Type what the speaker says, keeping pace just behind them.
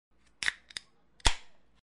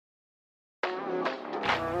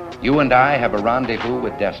You and I have a rendezvous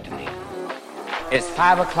with destiny. It's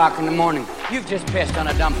 5 o'clock in the morning. You've just pissed on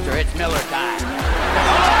a dumpster. It's Miller time.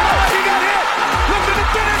 Oh, he got hit! Looking to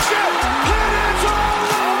finish it! It is all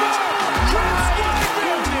over!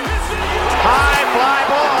 High fly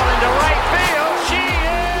ball into right field. She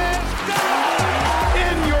is gone!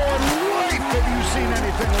 In your life have you seen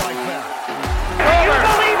anything like that? You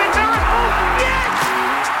believe in miracles? Yes!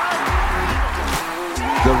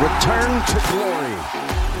 The return to glory.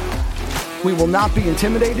 We will not be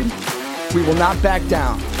intimidated. We will not back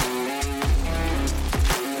down.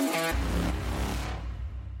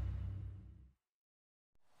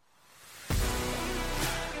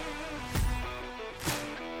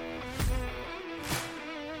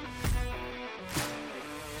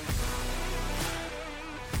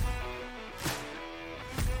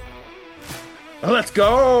 Let's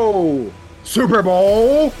go! Super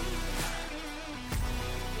Bowl!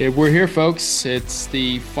 Yeah, we're here, folks. It's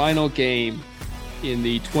the final game in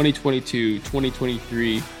the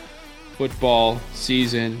 2022-2023 football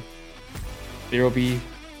season. There will be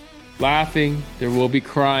laughing, there will be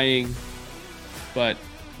crying, but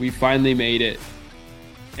we finally made it.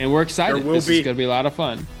 And we're excited. This is going to be a lot of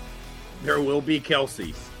fun. There will be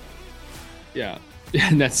Kelsey's. Yeah,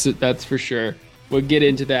 and that's for sure. We'll get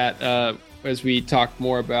into that as we talk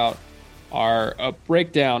more about our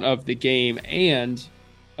breakdown of the game and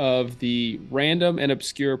of the random and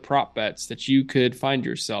obscure prop bets that you could find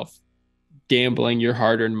yourself gambling your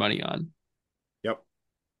hard-earned money on.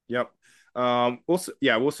 Yep. We'll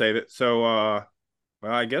save it. So, well,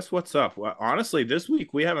 I guess what's up? Well, honestly, this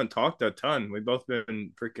week we haven't talked a ton. We've both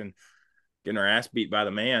been freaking getting our ass beat by the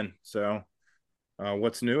man. So,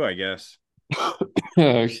 what's new? I guess.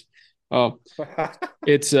 Oh,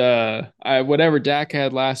 it's whatever Dak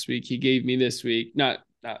had last week, he gave me this week. Not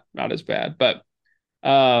as bad, but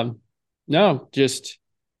no, just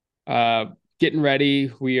getting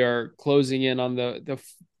ready. We are closing in on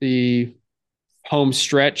the home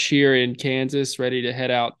stretch here in Kansas, ready to head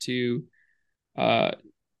out to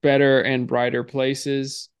better and brighter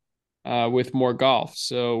places with more golf.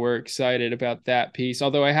 So we're excited about that piece.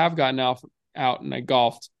 Although I have gotten out and I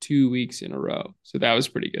golfed 2 weeks in a row, so that was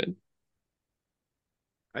pretty good.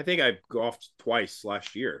 I think I golfed twice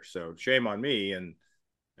last year, so shame on me and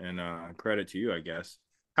credit to you, I guess.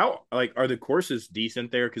 How are the courses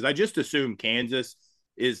decent there? Because I just assume Kansas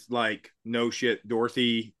is like no shit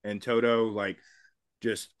Dorothy and Toto, like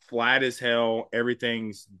just flat as hell.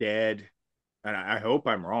 Everything's dead, and I hope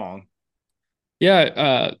I'm wrong.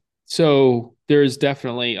 Yeah, so there's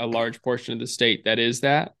definitely a large portion of the state that is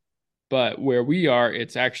that, but where we are,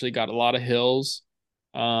 it's actually got a lot of hills,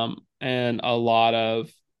 and a lot of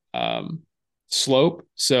slope.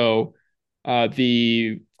 So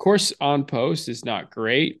the course on post is not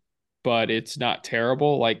great, but it's not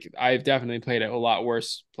terrible. Like I've definitely played at a lot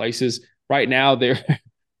worse places. Right now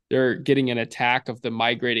they're getting an attack of the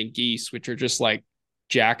migrating geese, which are just like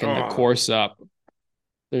jacking the course up.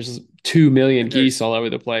 There's 2 million geese all over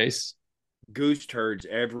the place. Goose turds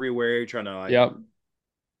everywhere trying to yep.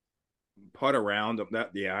 putt around that.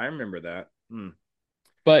 Yeah, I remember that.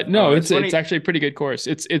 But no, it's actually a pretty good course.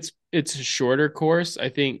 It's a shorter course. I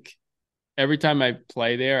think every time I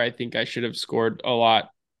play there, I think I should have scored a lot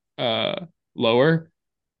lower.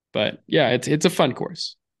 But yeah, it's a fun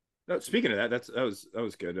course. No, speaking of that, that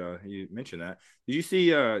was good. You mentioned that. Did you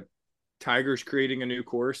see Tigers creating a new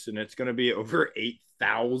course, and it's going to be over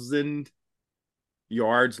 8,000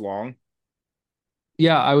 yards long?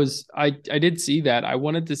 Yeah, I did see that. I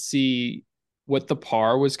wanted to see what the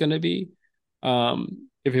par was going to be.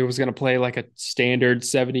 If it was going to play like a standard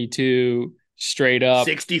 72 straight up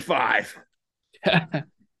 65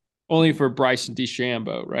 only for Bryson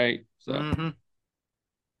DeChambeau, right? So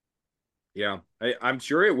yeah, I'm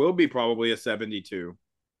sure it will be probably a 72.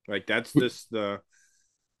 Like that's just the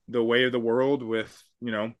way of the world with,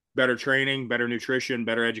 better training, better nutrition,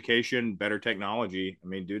 better education, better technology. I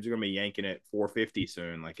mean, dudes are going to be yanking it 450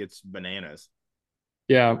 soon. Like it's bananas.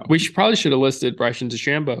 Yeah, we should have listed Bryson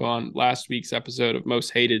DeChambeau on last week's episode of Most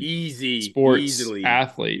Hated Sports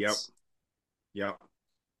Athletes. Yep.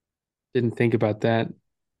 Didn't think about that.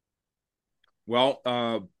 Well,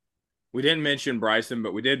 we didn't mention Bryson,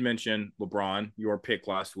 but we did mention LeBron, your pick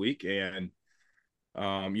last week, and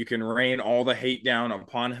you can rain all the hate down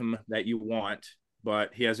upon him that you want,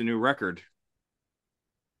 but he has a new record.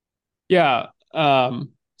 Yeah.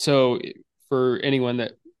 So for anyone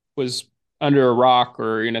that was under a rock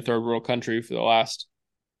or in a third world country for the last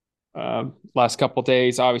couple of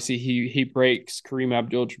days, obviously he breaks Kareem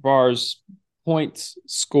Abdul-Jabbar's points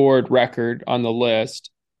scored record on the list.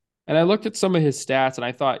 And I looked at some of his stats, and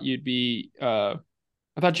I thought you'd be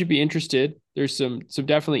I thought you'd be interested. There's some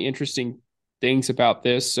definitely interesting things about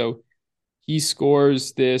this. So he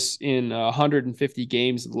scores this in 150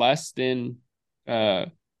 games less than uh,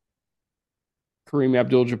 Kareem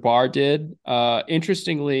Abdul-Jabbar did.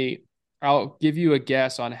 Interestingly, I'll give you a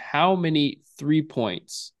guess on how many 3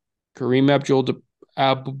 points Kareem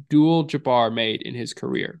Abdul-Jabbar made in his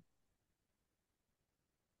career.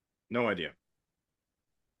 No idea.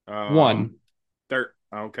 One.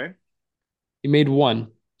 Okay. He made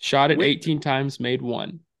one. Shot it Wait, 18 times, made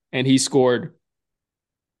one. And he scored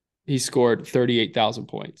 38,000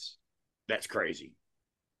 points. that's crazy.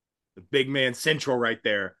 The big man central right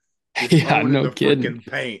there. Just Yeah, owning no the kidding. freaking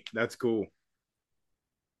paint. That's cool.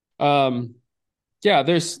 Um, yeah,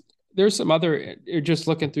 there's some other just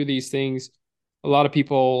looking through these things. A lot of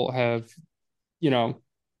people have, you know,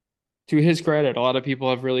 to his credit, a lot of people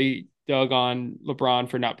have really dug on LeBron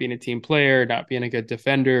for not being a team player, not being a good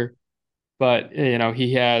defender. But,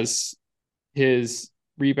 he has his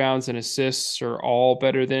rebounds and assists are all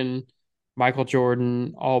better than Michael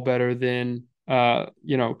Jordan, all better than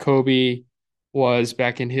Kobe was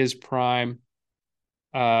back in his prime.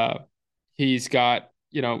 Uh, he's got,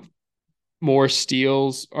 more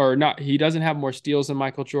steals or not. He doesn't have more steals than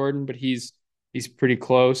Michael Jordan, but he's pretty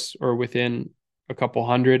close or within a couple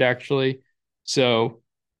hundred actually. So,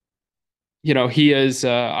 he is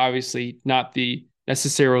obviously not the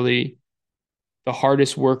necessarily the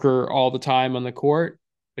hardest worker all the time on the court,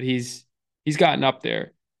 but he's gotten up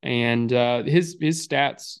there, and his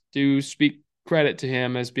stats do speak credit to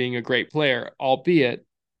him as being a great player. Albeit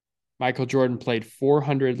Michael Jordan played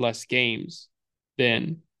 400 less games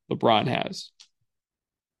than LeBron has.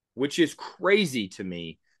 Which is crazy to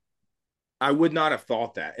me. I would not have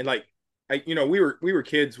thought that. And like, we were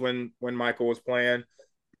kids when Michael was playing.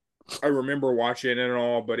 I remember watching it and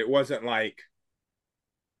all, but it wasn't like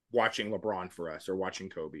watching LeBron for us or watching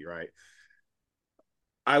Kobe, right?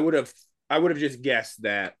 I would have just guessed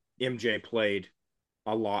that MJ played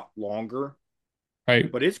a lot longer,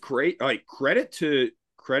 Right. but it's great. Like credit to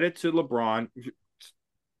LeBron.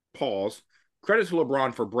 Pause. Credit to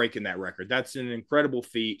LeBron for breaking that record. That's an incredible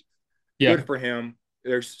feat. Yeah. Good for him.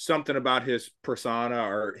 There's something about his persona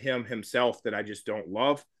or him himself that I just don't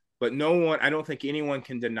love. But I don't think anyone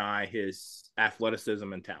can deny his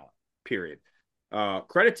athleticism and talent, period.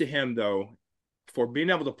 Credit to him, though, for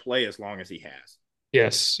being able to play as long as he has.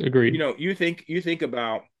 Yes. Agreed. You think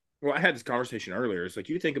about, well, I had this conversation earlier. It's like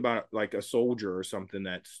you think about like a soldier or something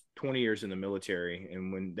that's 20 years in the military,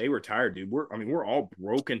 and when they retire, dude, we're all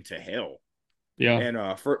broken to hell. Yeah.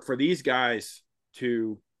 And for these guys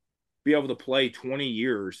to be able to play 20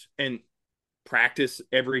 years and practice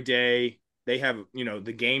every day, they have,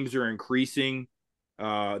 the games are increasing,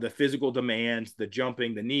 the physical demands, the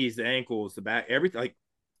jumping, the knees, the ankles, the back, everything. Like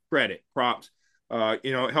credit, props.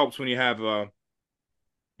 It helps when you have a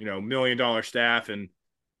 $1 million staff and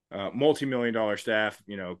multi-million-dollar staff,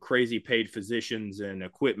 crazy paid physicians and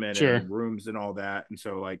equipment Sure. and rooms and all that. And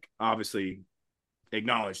so like obviously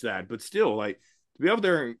acknowledge that, but still like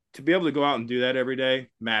to be able to go out and do that every day,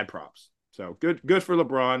 mad props. So good for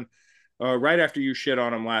LeBron. Right after you shit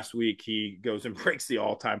on him last week, he goes and breaks the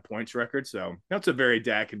all-time points record. So that's a very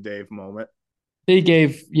Dak and Dave moment. We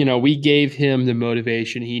gave him the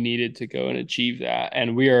motivation he needed to go and achieve that.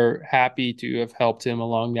 And we are happy to have helped him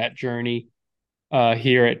along that journey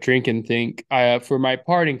here at Drink and Think. For my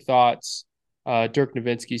parting thoughts, Dirk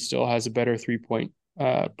Nowitzki still has a better 3-point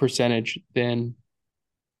percentage than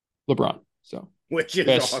LeBron. So, which is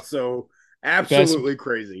best, also absolutely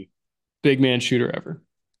crazy. Big man shooter ever.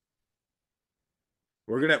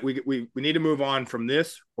 We need to move on from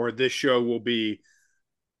this, or this show will be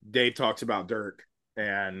Dave talks about Dirk,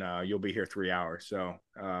 and you'll be here 3 hours. So,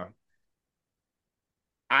 I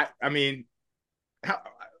mean,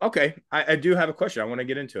 I do have a question. I want to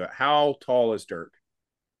get into it. How tall is Dirk?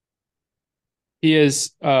 He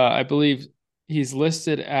is, I believe, he's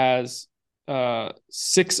listed as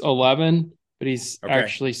 6'11", but he's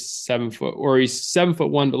actually 7 foot, or he's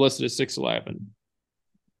 7'1", but listed as 6'11".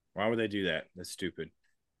 Why would they do that? That's stupid.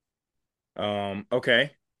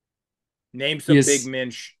 Okay. Name some big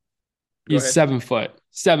men. He's 7 foot.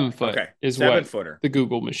 7 foot is 7-footer. The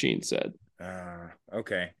Google machine said.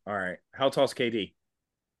 Okay. All right. How tall is KD?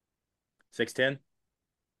 6'10"?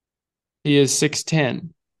 He is 6'10".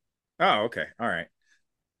 Oh, okay. All right.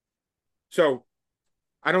 So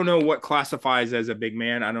I don't know what classifies as a big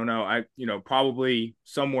man. I don't know. Probably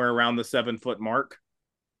somewhere around the 7-foot mark.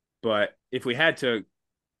 But if we had to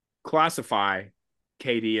classify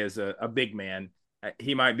KD as a big man,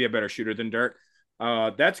 he might be a better shooter than Dirk.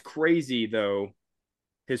 That's crazy, though,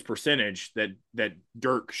 his percentage that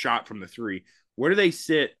Dirk shot from the three. Where do they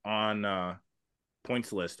sit on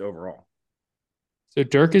points list overall? So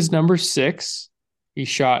Dirk is number 6. He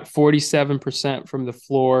shot 47% from the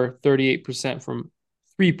floor, 38% from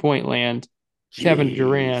 3-point land. Jeez.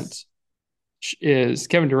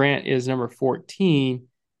 Kevin Durant is number 14.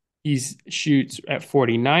 He shoots at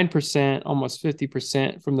 49%, almost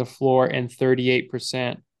 50% from the floor, and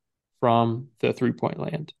 38% from the 3-point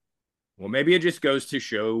land. Well, maybe it just goes to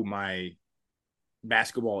show my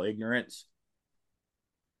basketball ignorance.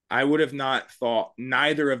 I would have not thought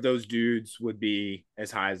neither of those dudes would be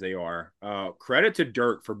as high as they are. Credit to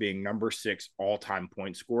Dirk for being number 6 all-time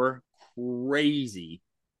point scorer. Crazy.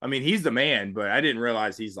 I mean, he's the man, but I didn't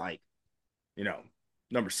realize he's like,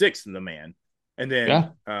 number 6 in the man. And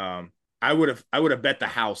then I would have bet the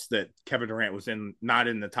house that Kevin Durant was not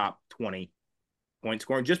in the top 20 point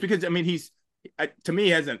scoring, just because, I mean, to me, he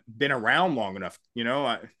hasn't been around long enough.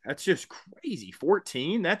 That's just crazy.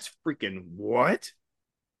 14. That's freaking what?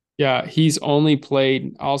 Yeah, he's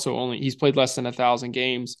played less than 1,000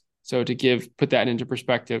 games. So to put that into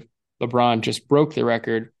perspective, LeBron just broke the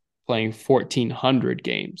record playing 1,400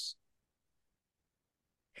 games.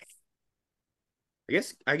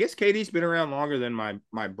 I guess KD's been around longer than my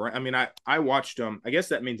brain. I mean, I watched him. I guess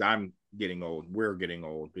that means I'm getting old. We're getting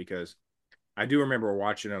old, because I do remember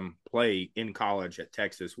watching him play in college at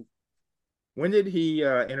Texas. When did he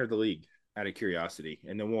enter the league? Out of curiosity,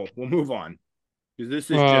 and then we'll move on, because this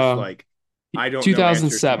is just like I don't know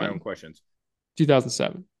answers to my own questions.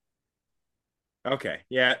 2007. Okay,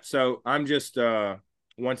 yeah. So I'm just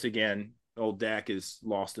once again, old Dak is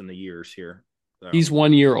lost in the years here. So. He's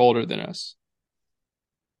 1 year older than us.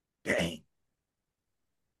 Dang.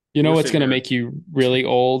 You know what's going to make you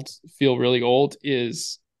feel really old,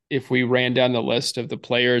 is if we ran down the list of the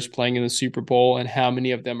players playing in the Super Bowl and how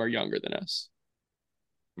many of them are younger than us.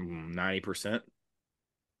 90%.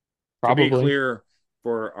 Probably. To be clear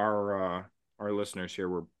for our listeners here,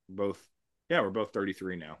 we're both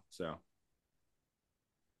 33 now. So,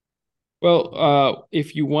 well,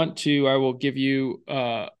 if you want to, I will give you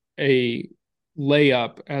a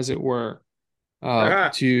layup, as it were,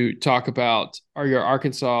 to talk about your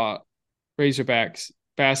Arkansas Razorbacks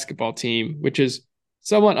basketball team, which is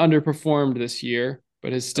somewhat underperformed this year,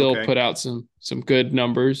 but has still put out some good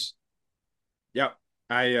numbers. Yep.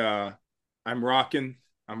 I'm rocking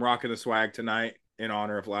the swag tonight in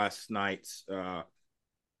honor of last night's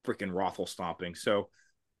freaking Rothel stomping. So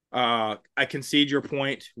I concede your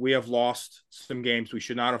point. We have lost some games we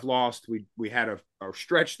should not have lost. We had a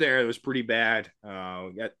stretch there that was pretty bad. We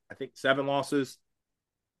got, I think, 7 losses.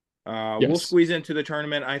 Yes. We'll squeeze into the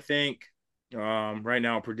tournament, I think. Right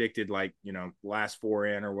now predicted last 4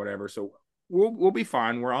 in or whatever. So we'll be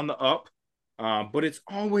fine. We're on the up. But it's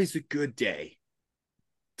always a good day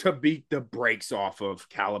to beat the brakes off of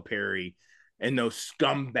Calipari and those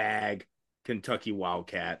scumbag Kentucky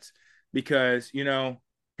Wildcats, because,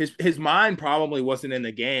 his mind probably wasn't in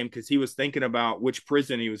the game, because he was thinking about which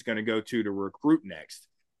prison he was going to go to recruit next.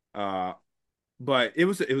 But it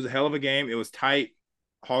was a hell of a game. It was tight.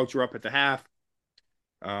 Hogs were up at the half.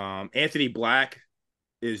 Anthony Black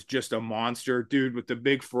is just a monster, dude, with the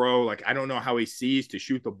big fro. Like, I don't know how he sees to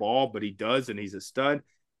shoot the ball, but he does, and he's a stud.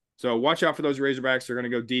 So watch out for those Razorbacks. They're going to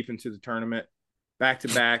go deep into the tournament.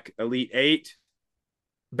 Back-to-back Elite Eight.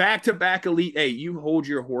 Back-to-back Elite Eight. You hold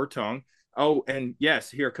your whore tongue. Oh, and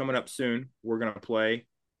yes, here coming up soon, we're going to play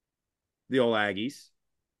the old Aggies.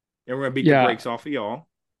 And we're going to beat the brakes off of y'all.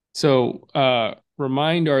 So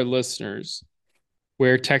remind our listeners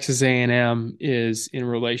where Texas A&M is in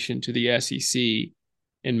relation to the SEC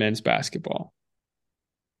in men's basketball.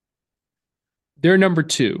 They're number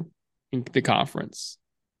 2 in the conference.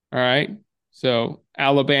 All right. So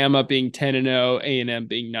Alabama being 10-0, A&M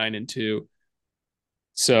being 9-2.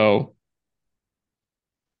 So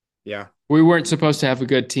yeah, we weren't supposed to have a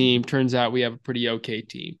good team. Turns out we have a pretty okay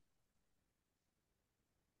team.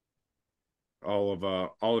 All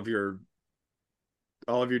of your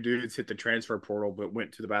dudes hit the transfer portal but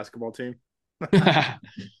went to the basketball team.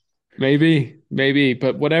 maybe,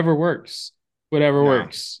 but whatever works.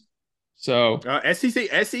 Works. So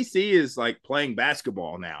SEC is like playing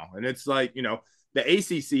basketball now, and it's like, the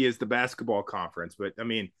ACC is the basketball conference, but I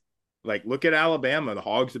mean, like, look at Alabama. The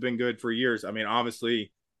Hogs have been good for years. I mean,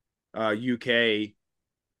 obviously, UK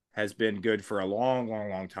has been good for a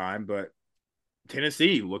long time, but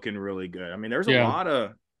Tennessee looking really good. I mean, there's a lot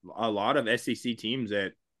of SEC teams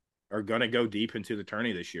that are going to go deep into the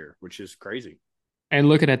tourney this year, which is crazy. And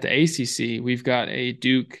looking at the ACC, we've got a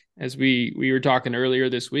Duke, as we were talking earlier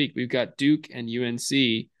this week, we've got Duke and UNC,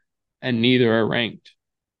 and neither are ranked.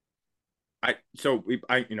 I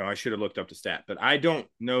should have looked up the stat, but I don't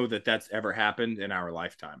know that that's ever happened in our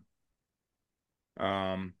lifetime.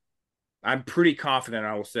 I'm pretty confident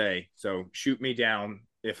I will say, so shoot me down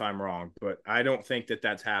if I'm wrong, but I don't think that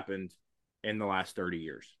that's happened in the last 30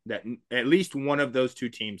 years, that at least one of those two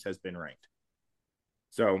teams has been ranked.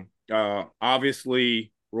 So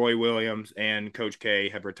obviously Roy Williams and Coach K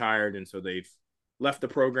have retired, and so they've left the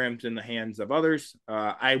programs in the hands of others.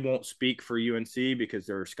 I won't speak for UNC because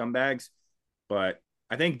they're scumbags, but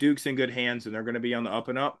I think Duke's in good hands, and they're going to be on the up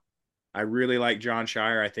and up. I really like John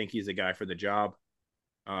Shire. I think he's a guy for the job.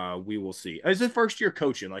 We will see. It's his first year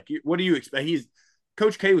coaching. Like, what do you expect?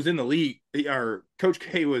 Coach K was in the league, or Coach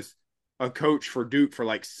K was a coach for Duke for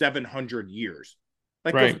like 700 years.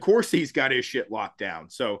 Like, right. Of course he's got his shit locked down.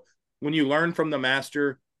 So when you learn from the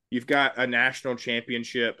master, you've got a national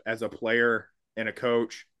championship as a player and a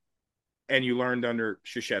coach, and you learned under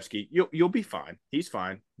Krzyzewski, you'll be fine. He's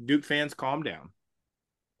fine. Duke fans, calm down.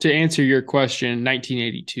 To answer your question,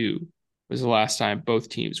 1982 was the last time both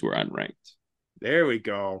teams were unranked. There we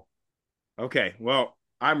go. Okay, well,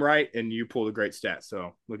 I'm right, and you pulled a great stat,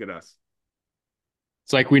 so look at us.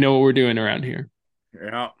 It's like we know what we're doing around here.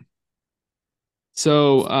 Yeah.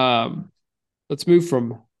 So let's move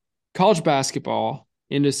from college basketball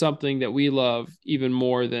into something that we love even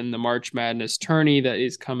more than the March Madness tourney that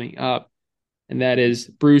is coming up, and that is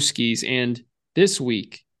brewskis. And this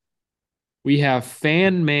week, we have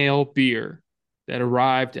fan mail beer that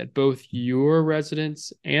arrived at both your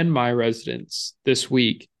residence and my residence this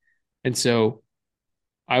week. And so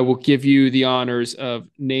I will give you the honors of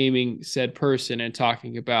naming said person and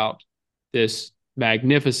talking about this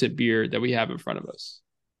magnificent beer that we have in front of us.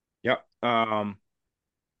 Yep.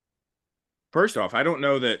 First off, I don't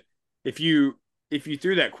know that if you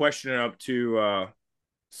threw that question up to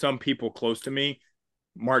some people close to me,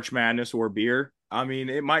 March Madness or beer, I mean,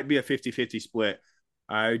 it might be a 50-50 split.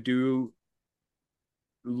 I do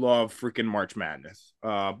love freaking March Madness,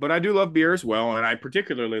 but I do love beer as well, and I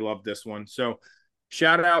particularly love this one. So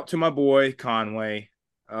shout out to my boy Conway.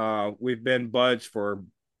 We've been buds for,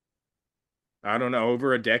 I don't know,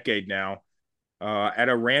 over a decade now. At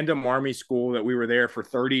a random Army school that we were there for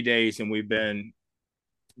 30 days, and we've been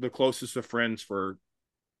the closest of friends for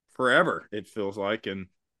forever, it feels like. And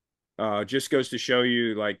just goes to show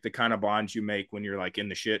you like the kind of bonds you make when you're like in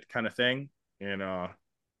the shit kind of thing. And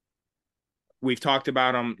we've talked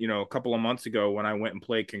about them, a couple of months ago when I went and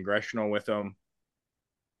played Congressional with them.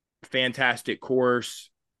 Fantastic course,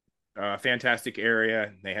 fantastic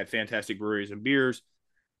area. They had fantastic breweries and beers.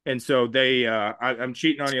 And so I'm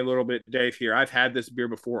cheating on you a little bit, Dave, here. I've had this beer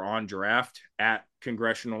before on draft at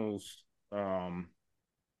Congressional's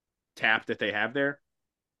tap that they have there.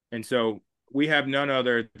 And so we have none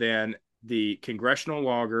other than the Congressional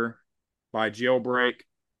Lager by Jailbreak.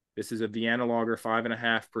 This is a Vienna Lager,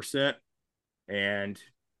 5.5%. And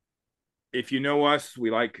if you know us, we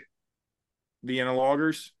like Vienna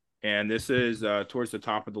Lagers. And this is towards the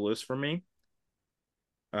top of the list for me.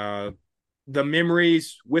 The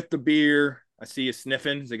memories with the beer, I see you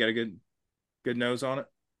sniffing. They got a good nose on it.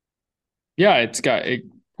 Yeah, it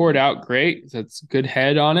poured out great. That's good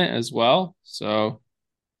head on it as well. So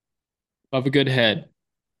love a good head.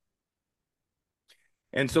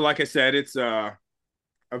 And so, like I said, it's a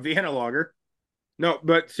Vienna Lager. No,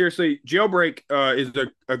 but seriously, Jailbreak is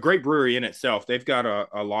a great brewery in itself. They've got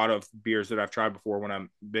a lot of beers that I've tried before when I've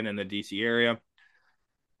been in the DC area.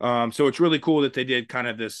 So it's really cool that they did kind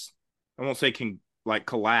of this, I won't say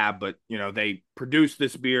collab, but they produced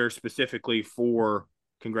this beer specifically for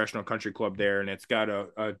Congressional Country Club there, and it's got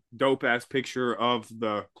a dope ass picture of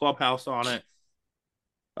the clubhouse on it.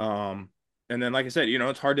 And then, like I said,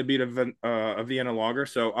 it's hard to beat a Vienna Lager,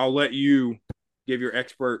 so I'll let you give your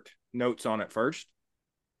expert notes on it first.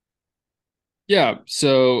 Yeah,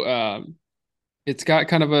 so it's got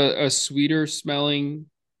kind of a sweeter smelling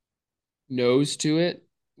nose to it,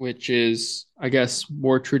 which is, I guess,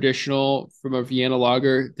 more traditional from a Vienna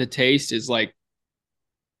Lager. The taste is like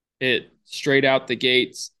it straight out the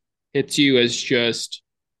gates hits you as just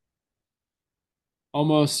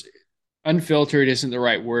almost unfiltered isn't the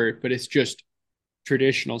right word, but it's just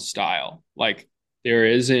traditional style. Like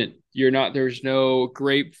there's no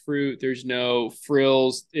grapefruit, there's no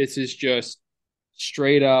frills. This is just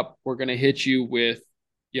straight up, we're going to hit you with,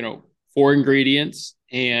 4 ingredients,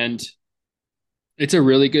 and it's a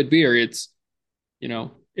really good beer. It's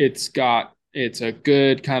a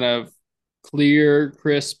good kind of clear,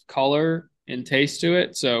 crisp color and taste to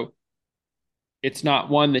it. So it's not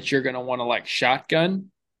one that you're going to want to like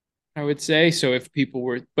shotgun, I would say. So if people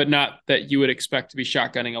were, but not that you would expect to be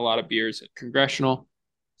shotgunning a lot of beers at Congressional.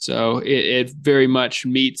 So it very much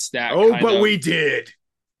meets that. Oh, but we did.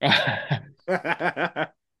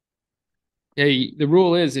 Hey, the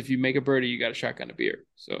rule is if you make a birdie, you got a shotgun a beer.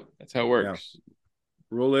 So that's how it works. Yeah.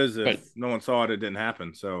 Rule is if no one saw it, it didn't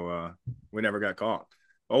happen. So we never got caught.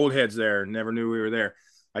 Old heads there never knew we were there.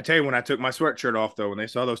 I tell you, when I took my sweatshirt off, though, when they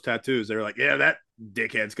saw those tattoos, they were like, yeah, that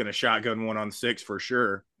dickhead's going to shotgun 1 on 6 for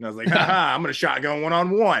sure. And I was like, haha, I'm going to shotgun 1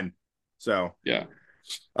 on 1. So, yeah.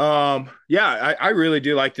 I really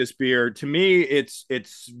do like this beer. To me, it's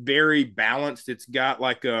very balanced. It's got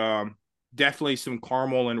like definitely some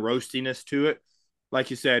caramel and roastiness to it. Like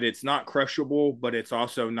you said, it's not crushable, but it's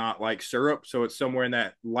also not like syrup. So it's somewhere in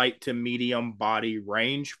that light to medium body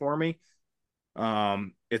range for me.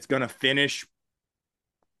 It's going to finish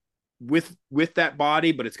with that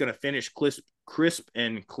body, but it's going to finish crisp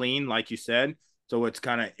and clean, like you said. So it's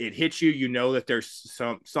kind of, it hits you, you know that there's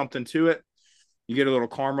something to it. You get a little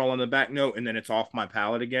caramel on the back note, and then it's off my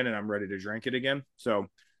palate again, and I'm ready to drink it again. So,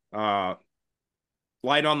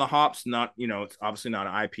 light on the hops, not, it's obviously not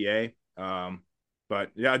an IPA.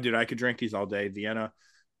 But yeah, dude, I could drink these all day. Vienna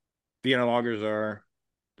lagers are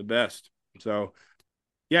the best. So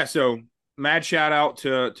yeah, so mad shout out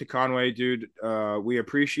to Conway, dude. We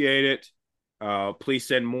appreciate it. Please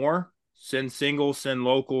send more, send singles, send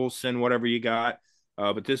locals, send whatever you got.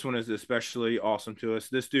 But this one is especially awesome to us.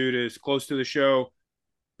 This dude is close to the show.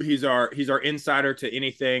 He's our insider to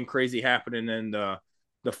anything crazy happening in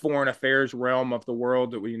the foreign affairs realm of the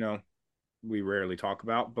world that we rarely talk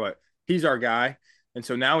about, but he's our guy. And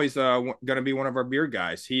so now he's going to be one of our beer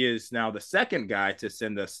guys. He is now the second guy to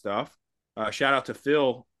send us stuff. Shout out to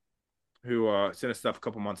Phil, who sent us stuff a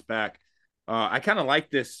couple months back. I kind of like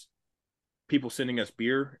this, people sending us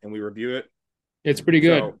beer and we review it. It's pretty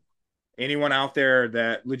good. So anyone out there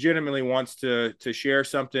that legitimately wants to share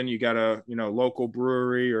something, you got a local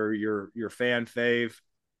brewery or your fan fave,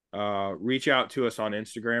 reach out to us on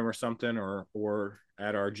Instagram or something, or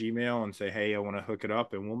at our Gmail and say, hey, I want to hook it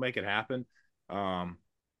up, and we'll make it happen. And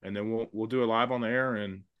then we'll do it live on the air,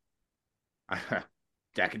 and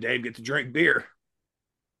Dak and Dave get to drink beer.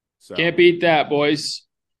 So can't beat that, boys.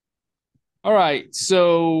 All right,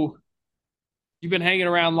 so you've been hanging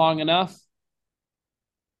around long enough.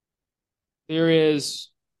 There is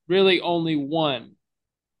really only one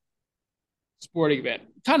sporting event,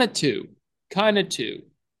 kind of two.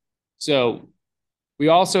 So we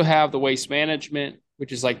also have the Waste Management,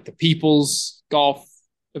 which is like the people's golf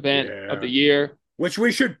event of the year, which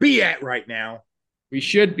we should be at right now.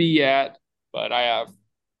 But I have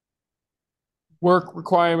work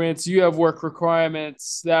requirements. You have work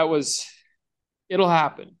requirements. It'll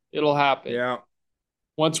happen. Yeah.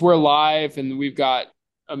 Once we're live and we've got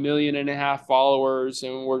 1.5 million followers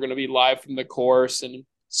and we're going to be live from the course, and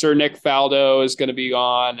Sir Nick Faldo is going to be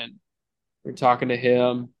on and we're talking to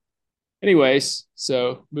him. Anyways,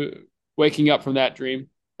 so waking up from that dream.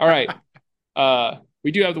 All right.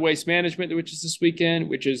 We do have the Waste Management, which is this weekend,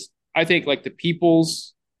 which is, I think, like the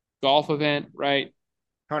people's golf event, right?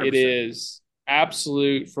 100%. It is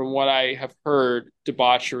absolute, from what I have heard,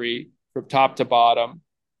 debauchery from top to bottom.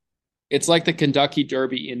 It's like the Kentucky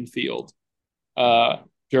Derby infield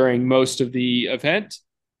during most of the event.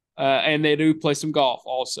 And they do play some golf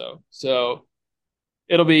also. So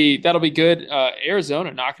that'll be good.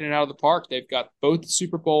 Arizona knocking it out of the park. They've got both the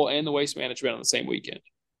Super Bowl and the Waste Management on the same weekend.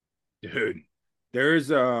 Dude,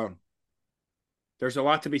 there's a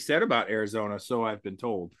lot to be said about Arizona, so I've been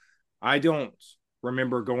told. I don't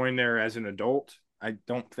remember going there as an adult, I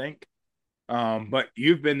don't think. But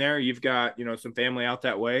you've been there, you've got, some family out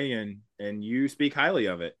that way, and you speak highly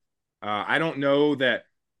of it. I don't know that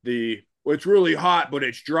it's really hot, but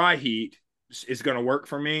it's dry heat is going to work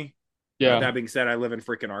for me. Yeah. That being said, I live in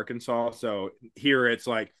freaking Arkansas. So here it's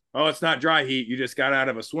like, oh, it's not dry heat. You just got out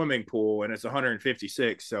of a swimming pool and it's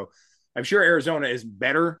 156. So I'm sure Arizona is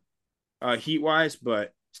better heat wise,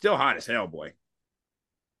 but still hot as hell, boy.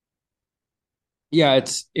 Yeah,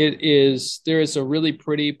 it is. There is some really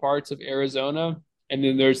pretty parts of Arizona, and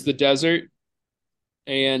then there's the desert,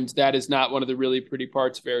 and that is not one of the really pretty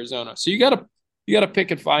parts of Arizona. So you gotta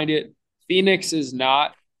pick and find it. Phoenix is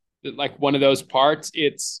not like one of those parts.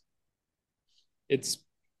 It's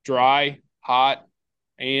dry, hot,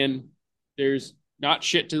 and there's not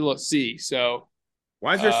shit to see. So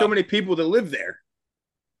why is there so many people that live there?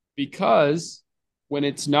 Because when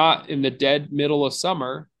it's not in the dead middle of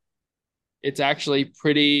summer, it's actually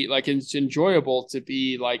pretty, like, it's enjoyable to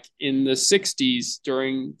be like in the 60s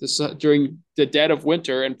during the dead of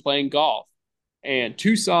winter and playing golf. And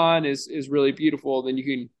Tucson is really beautiful. Then you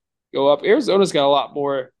can go up. Arizona's got a lot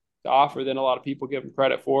more to offer than a lot of people give them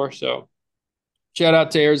credit for. So shout out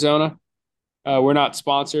to Arizona. We're not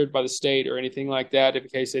sponsored by the state or anything like that, in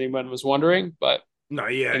case anyone was wondering. But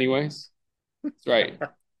Not yet. anyways, that's right.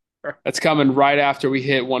 That's coming right after we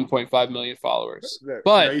hit 1.5 million followers.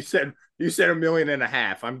 But no, you said 1.5 million.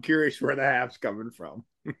 I'm curious where the half's coming from.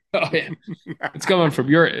 oh yeah, it's coming from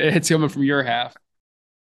your half.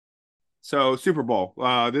 So Super Bowl.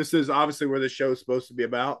 This is obviously where the show is supposed to be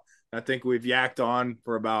about. I think we've yacked on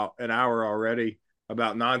for about an hour already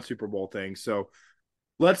about non-Super Bowl things. So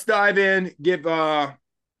let's dive in, give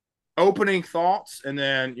opening thoughts, and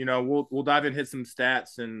then we'll dive in, hit some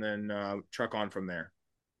stats, and then truck on from there.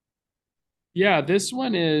 Yeah, this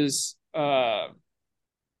one is a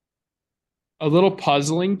little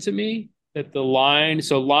puzzling to me that the line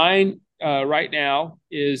right now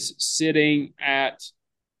is sitting at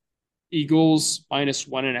Eagles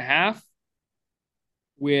 -1.5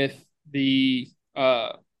 with the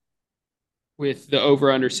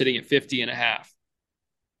over under sitting at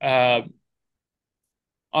 50.5.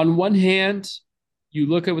 On one hand, you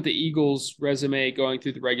look at what the Eagles' resume going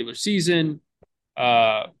through the regular season,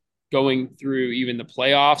 going through even the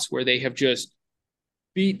playoffs, where they have just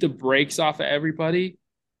beat the brakes off of everybody.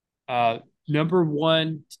 Number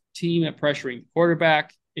one team at pressuring the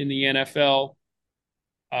quarterback in the NFL.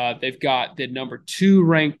 They've got the number 2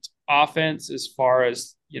 ranked offense as far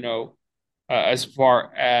as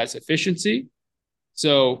efficiency.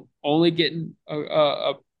 So only getting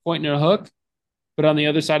a point and a hook. But on the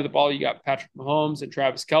other side of the ball, you got Patrick Mahomes and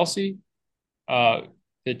Travis Kelce.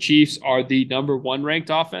 The Chiefs are the number 1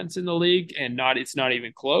 ranked offense in the league, and it's not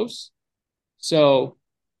even close. So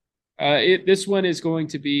this one is going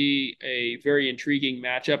to be a very intriguing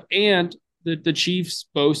matchup, and the Chiefs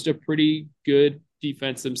boast a pretty good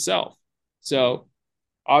defense themselves. So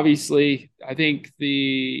obviously, I think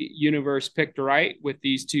the universe picked right with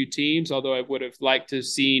these two teams, although I would have liked to have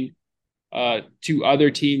seen 2 other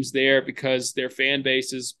teams there, because their fan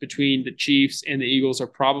bases between the Chiefs and the Eagles are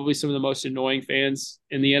probably some of the most annoying fans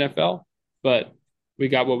in the NFL. But we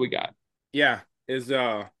got what we got. Yeah.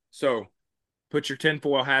 So put your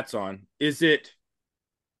tinfoil hats on. Is it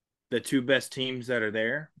the 2 best teams that are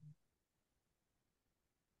there?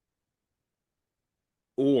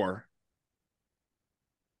 Or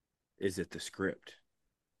is it the script?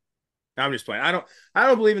 I'm just playing. I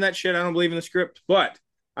don't believe in that shit. I don't believe in the script, but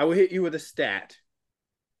I will hit you with a stat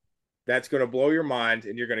that's going to blow your mind,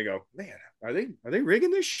 and you're going to go, man, are they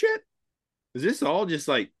rigging this shit? Is this all just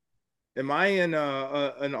like, am I in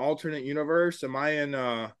an alternate universe? Am I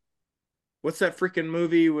in what's that freaking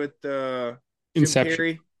movie with Jim Inception.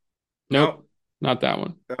 Carrey? Nope, not that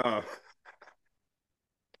one.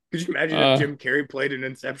 Could you imagine if Jim Carrey played in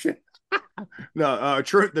Inception? No,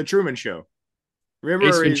 the Truman Show.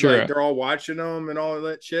 Remember, he's like, they're all watching them and all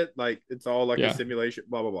that shit. Like, it's all like a simulation.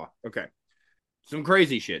 Blah blah blah. Okay, some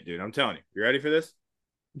crazy shit, dude. I'm telling you. You ready for this?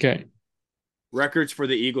 Okay. Records for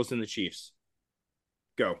the Eagles and the Chiefs.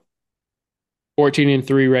 Go.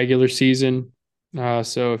 14-3 regular season.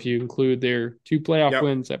 So if you include their 2 playoff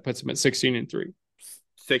wins, that puts them at 16-3.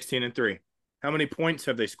 16-3. How many points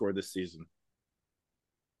have they scored this season?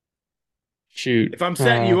 Shoot. If I'm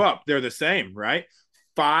setting you up, they're the same, right?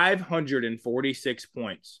 546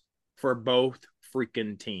 points for both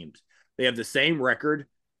freaking teams. They have the same record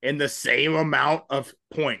and the same amount of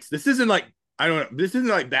points. This isn't like, I don't know, this isn't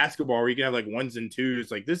like basketball where you can have like 1s and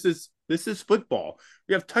 2s. Like, this is football.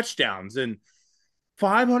 We have touchdowns and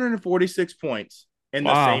 546 points and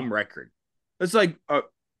the same record. It's like I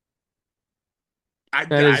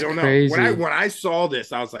don't crazy. know. When I saw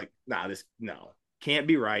this, I was like, this can't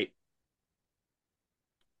be right.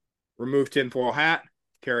 Remove tinfoil hat.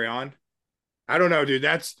 Carry on. I don't know, dude.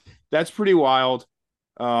 That's pretty wild.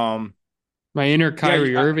 My inner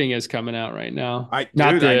Kyrie Irving is coming out right now.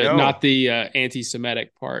 Not the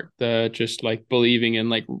anti-Semitic part. The just like believing in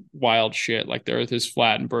like wild shit, like the Earth is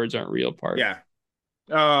flat and birds aren't real part. Yeah.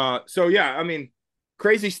 So yeah, I mean,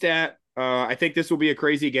 crazy stat. I think this will be a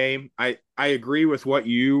crazy game. I agree with what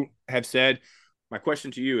you have said. My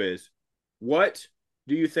question to you is, what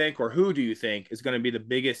do you think, or who do you think is going to be the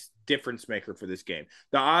biggest difference maker for this game?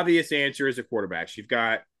 The obvious answer is the quarterbacks. You've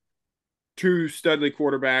got 2 studly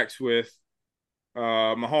quarterbacks with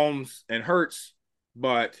Mahomes and Hurts,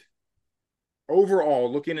 but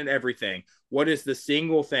overall, looking at everything, what is the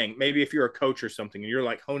single thing? Maybe if you're a coach or something and you're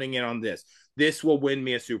like honing in on this will win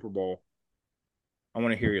me a Super Bowl. I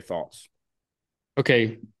want to hear your thoughts.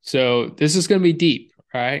 Okay, so this is going to be deep,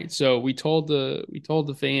 right? So we told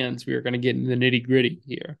the fans we were going to get in the nitty gritty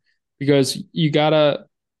here, because you gotta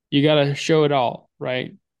show it all,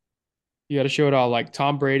 right? You got to show it all, like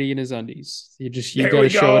Tom Brady in his undies. You got to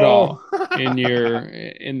show it all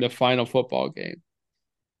in the final football game.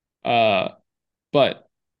 But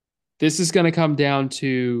this is going to come down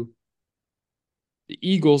to the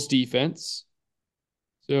Eagles defense.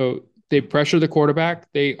 So they pressure the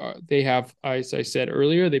quarterback. They have, as I said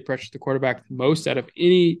earlier, they pressure the quarterback the most out of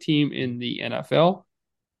any team in the NFL.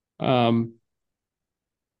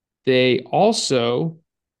 They also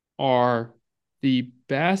are the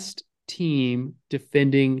best team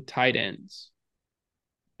defending tight ends.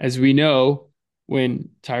 As we know, when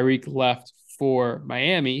Tyreek left for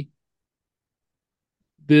Miami,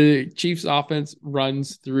 the Chiefs offense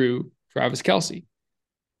runs through Travis Kelce.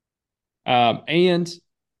 And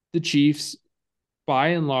the Chiefs, by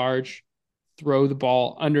and large, throw the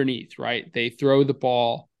ball underneath, right? They throw the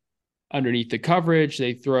ball underneath the coverage.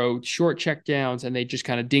 They throw short check downs, and they just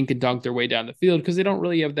kind of dink and dunk their way down the field because they don't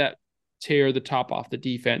really have that tear the top off the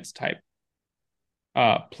defense type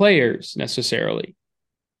players necessarily.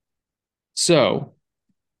 So,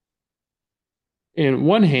 in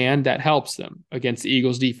one hand, that helps them against the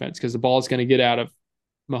Eagles defense because the ball is going to get out of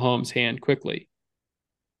Mahomes' hand quickly.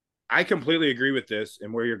 I completely agree with this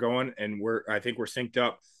and where you're going, and I think we're synced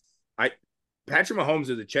up. Patrick Mahomes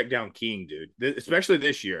is a check down king, dude. Especially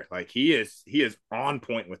this year, like he is on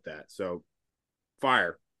point with that. So,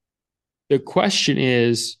 fire. The question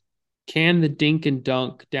is, can the dink and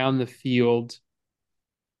dunk down the field?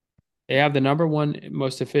 They have the number one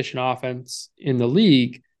most efficient offense in the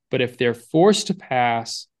league, but if they're forced to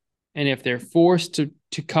pass and if they're forced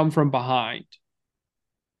to come from behind,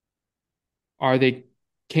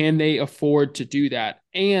 can they afford to do that?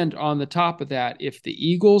 And on the top of that, if the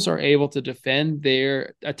Eagles are able to defend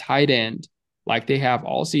a tight end like they have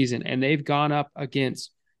all season, and they've gone up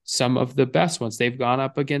against some of the best ones, they've gone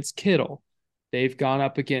up against Kittle, they've gone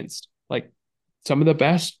up against like some of the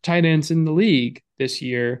best tight ends in the league this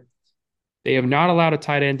year. They have not allowed a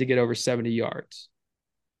tight end to get over 70 yards.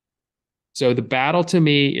 So the battle to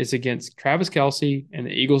me is against Travis Kelce and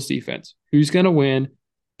the Eagles defense. Who's going to win?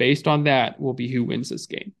 Based on that will be who wins this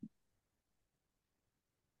game.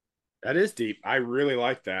 That is deep. I really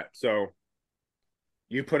like that. So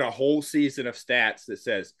you put a whole season of stats that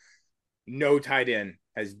says no tight end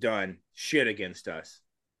has done shit against us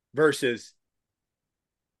versus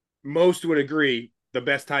most would agree the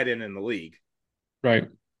best tight end in the league. Right.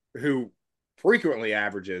 Who frequently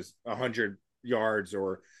averages 100 yards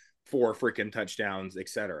or 4 freaking touchdowns,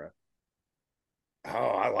 etc. Oh,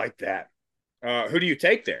 I like that. Who do you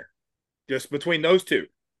take there? Just between those two,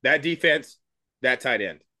 that defense, that tight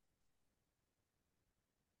end.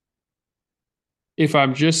 If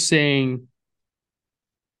I'm just saying,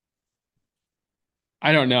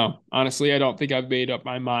 I don't know. Honestly, I don't think I've made up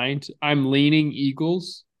my mind. I'm leaning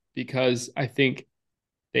Eagles because I think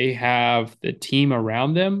they have the team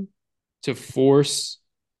around them to force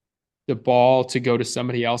the ball to go to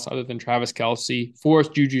somebody else other than Travis Kelce, force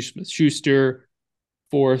Juju Smith-Schuster,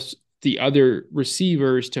 force the other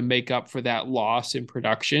receivers to make up for that loss in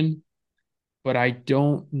production. But I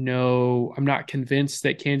don't know. I'm not convinced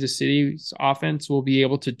that Kansas City's offense will be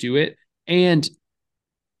able to do it. And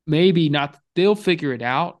maybe not, they'll figure it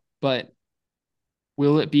out, but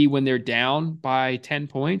will it be when they're down by 10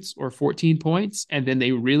 points or 14 points and then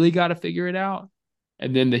they really got to figure it out?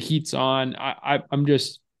 And then the heat's on.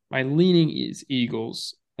 My leaning is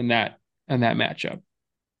Eagles in that matchup.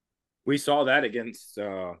 We saw that against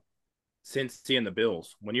Cincy and the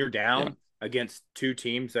Bills. When you're down against two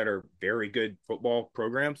teams that are very good football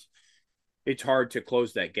programs, it's hard to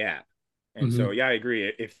close that gap. And so, I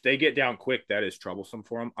agree. If they get down quick, that is troublesome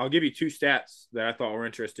for them. I'll give you 2 stats that I thought were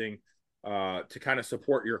interesting to kind of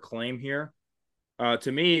support your claim here.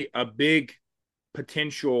 To me, a big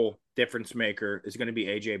potential difference maker is going to be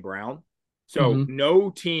A.J. Brown. So no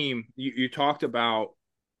team, you talked about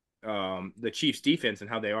the Chiefs defense and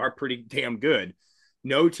how they are pretty damn good.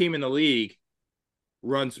 No team in the league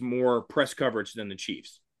runs more press coverage than the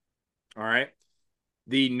Chiefs. All right.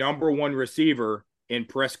 The number 1 receiver in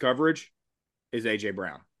press coverage is A.J.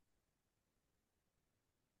 Brown.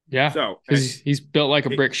 Yeah. So he's built like a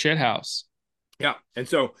brick shit house. Yeah. And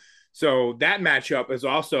so that matchup is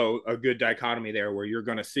also a good dichotomy there where you're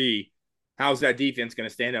going to see how's that defense going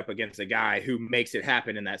to stand up against a guy who makes it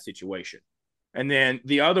happen in that situation. And then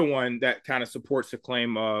the other one that kind of supports the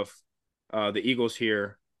claim of the Eagles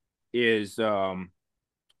here is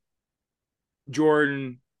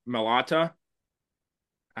Jordan Mailata.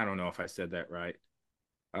 I don't know if I said that right.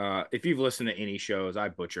 If you've listened to any shows, I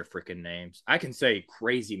butcher freaking names. I can say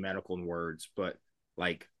crazy medical words, but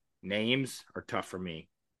like names are tough for me.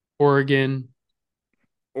 Oregon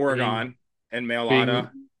and Mailata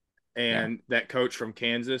and that coach from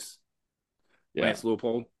Kansas, Lance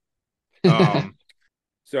Leopold.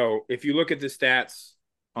 So if you look at the stats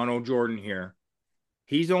on old Jordan here,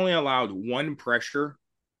 He's only allowed one pressure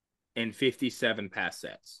in 57 pass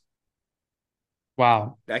sets.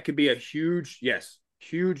 Wow. That could be a huge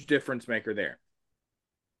difference maker there.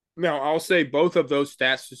 Now, I'll say both of those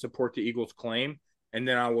stats to support the Eagles' claim, and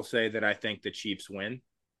then I will say that I think the Chiefs win.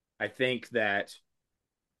 I think that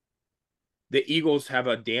the Eagles have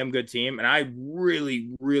a damn good team, and I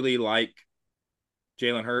really, really like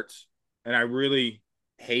Jalen Hurts, and I really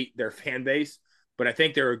hate their fan base, but I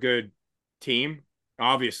think they're a good team.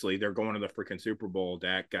 Obviously, they're going to the freaking Super Bowl,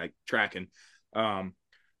 Dak guy tracking.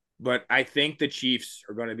 But I think the Chiefs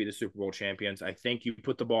are going to be the Super Bowl champions. I think you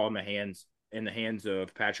put the ball in the hands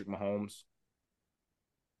of Patrick Mahomes,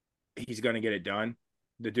 he's going to get it done.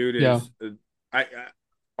 The dude is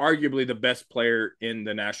arguably the best player in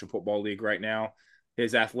the National Football League right now.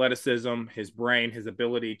 His athleticism, his brain, his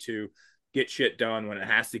ability to get shit done when it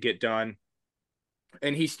has to get done.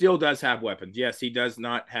 And he still does have weapons. Yes, he does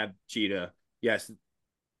not have Cheetah. Yes,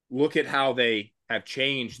 look at how they have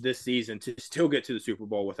changed this season to still get to the Super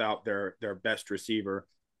Bowl without their best receiver.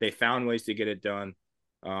 They found ways to get it done.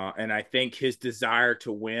 And I think his desire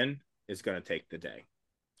to win is going to take the day.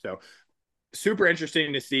 So super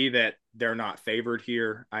interesting to see that they're not favored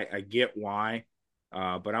here. I get why,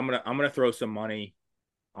 but I'm gonna throw some money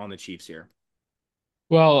on the Chiefs here.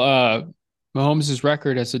 Well, Mahomes'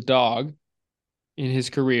 record as a dog in his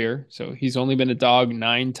career, so he's only been a dog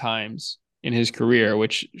 9 times in his career,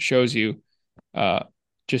 which shows you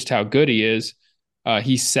just how good he is.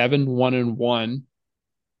 He's 7-1-1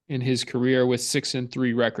 in his career with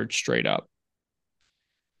 6-3 record straight up.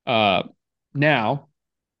 Now,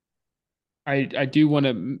 I do want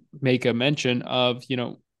to make a mention of,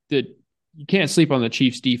 that you can't sleep on the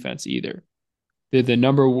Chiefs defense either. They're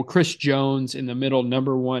the Chris Jones in the middle,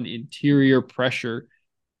 number 1 interior pressure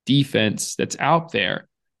defense that's out there.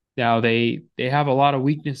 Now they have a lot of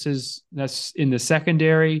weaknesses that's in the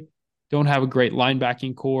secondary, don't have a great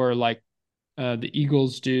linebacking core like the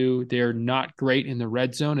Eagles do. They're not great in the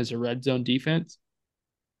red zone as a red zone defense,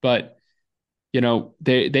 but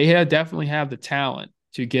they definitely have the talent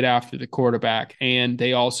to get after the quarterback, and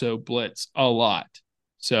they also blitz a lot.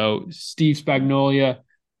 So Steve Spagnuolo,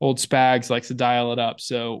 old Spags, likes to dial it up.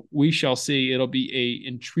 So we shall see. It'll be a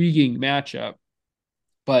intriguing matchup,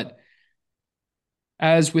 but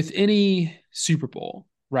as with any Super Bowl,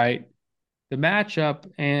 right? The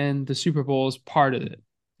matchup and the Super Bowl is part of it,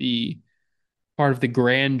 part of the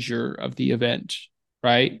grandeur of the event,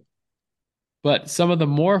 right? But some of the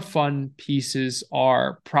more fun pieces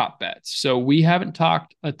are prop bets. So we haven't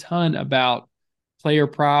talked a ton about player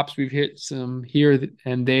props. We've hit some here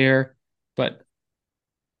and there, but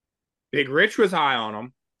Big Rich was high on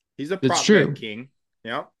him. He's a prop bet king.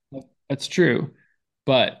 Yeah, that's true.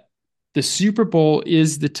 But the Super Bowl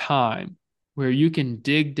is the time where you can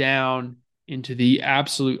dig down into the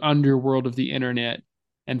absolute underworld of the internet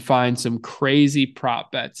and find some crazy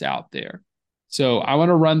prop bets out there. So I want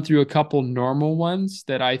to run through a couple normal ones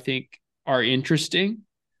that I think are interesting.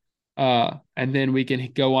 And then we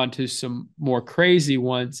can go on to some more crazy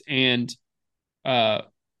ones, and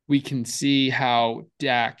we can see how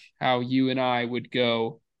you and I would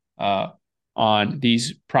go on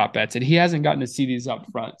these prop bets. And he hasn't gotten to see these up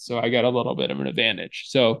front, so I got a little bit of an advantage.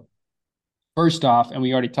 So first off, and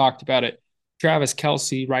we already talked about it, Travis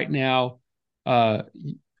Kelce right now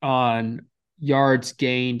on yards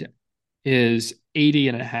gained is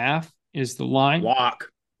 80.5 is the line.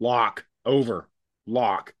 Lock, over,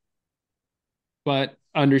 lock. But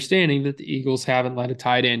understanding that the Eagles haven't let a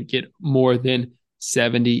tight end get more than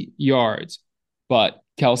 70 yards. But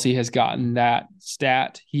Kelce has gotten that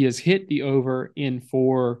stat. He has hit the over in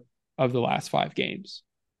 4 of the last 5 games.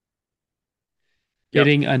 Yep.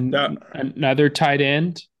 Hitting another tight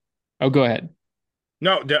end. Oh, go ahead.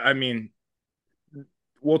 No, I mean,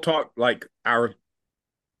 we'll talk like our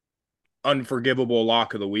unforgivable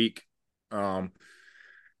lock of the week. And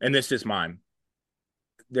this is mine.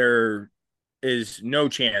 There is no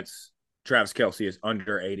chance Travis Kelce is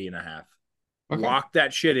under 80.5. Okay. Lock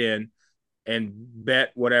that shit in and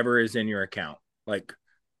bet whatever is in your account. Like,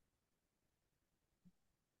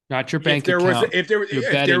 not your bank account.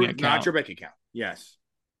 Not your bank account. Yes.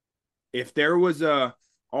 If there was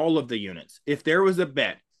all of the units, if there was a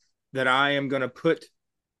bet that I am going to put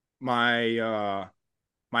my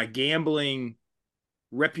my gambling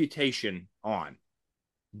reputation on,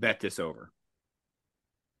 bet this over.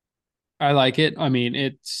 I like it. I mean,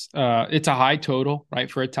 it's a high total, right,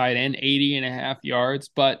 for a tight end, 80.5 yards.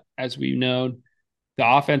 But as we've known, the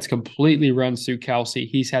offense completely runs through Kelce.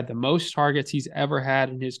 He's had the most targets he's ever had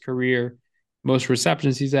in his career, most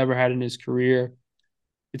receptions he's ever had in his career.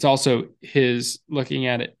 It's also looking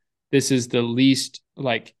at it, this is the least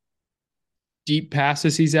like deep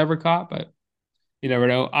passes he's ever caught, but you never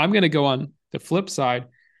know. I'm going to go on the flip side.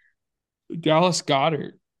 Dallas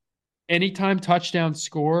Goedert, anytime touchdown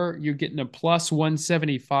score, you're getting a plus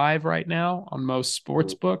 175 right now on most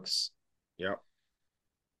sports books. Yep.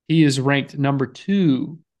 He is ranked number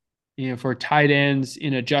 2, for tight ends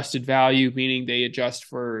in adjusted value, meaning they adjust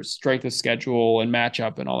for strength of schedule and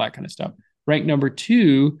matchup and all that kind of stuff. Ranked number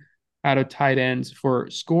 2 out of tight ends for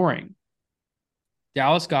scoring.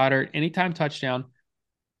 Dallas Goedert, anytime touchdown,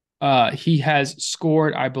 he has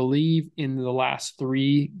scored, I believe, in the last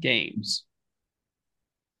 3 games.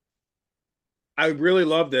 I really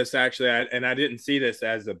love this, actually, and I didn't see this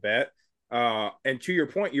as a bet. And to your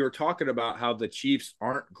point, you were talking about how the Chiefs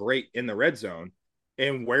aren't great in the red zone,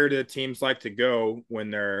 and where do teams like to go when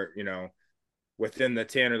they're, within the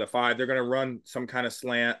 10 or the 5? They're going to run some kind of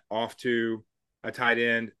slant off to a tight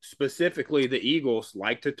end. Specifically, the Eagles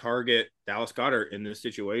like to target Dallas Goedert in this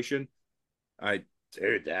situation.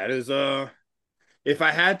 Dude, that is if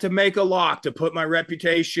I had to make a lock to put my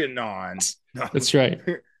reputation on. That's right.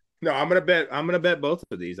 No, I'm gonna bet both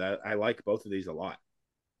of these. I like both of these a lot.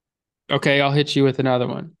 Okay, I'll hit you with another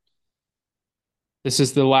one. This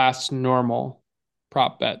is the last normal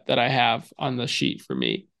prop bet that I have on the sheet for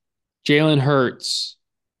me. Jalen Hurts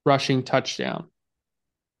rushing touchdown.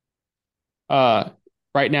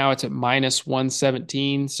 Right now it's at minus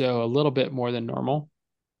 117, so a little bit more than normal.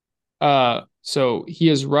 So he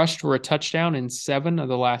has rushed for a touchdown in 7 of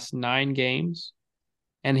the last 9 games,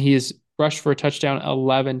 and he has rushed for a touchdown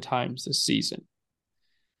 11 times this season.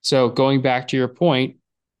 So going back to your point,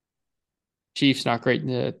 Chiefs not great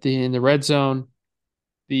in the red zone.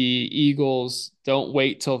 The Eagles don't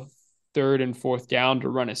wait till 3rd and 4th down to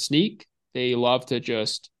run a sneak. They love to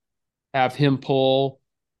just have him pull.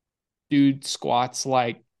 Dude squats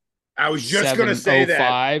like I was just going to say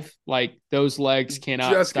that. Like those legs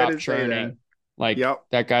cannot stop churning. Like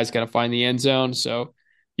that guy's got to find the end zone. So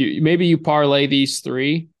maybe you parlay these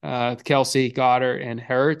 3, Kelsey, Goddard, and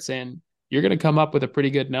Hurts, and you're going to come up with a pretty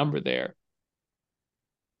good number there.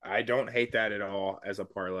 I don't hate that at all as a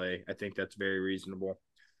parlay. I think that's very reasonable.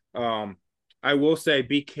 I will say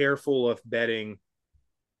be careful of betting.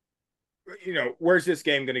 Where's this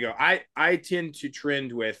game going to go? I tend to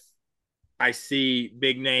trend with, I see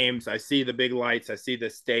big names. I see the big lights. I see the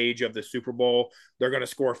stage of the Super Bowl. They're going to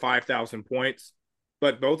score 5,000 points.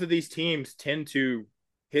 But both of these teams tend to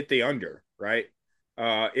hit the under, right?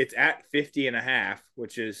 It's at 50.5,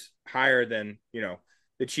 which is higher than,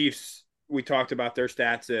 the Chiefs. We talked about their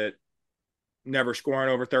stats at never scoring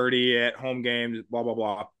over 30 at home games, blah,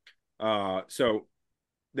 blah, blah. So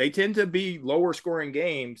they tend to be lower scoring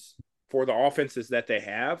games for the offenses that they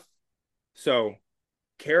have. So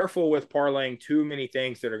careful with parlaying too many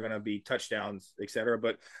things that are going to be touchdowns, et cetera.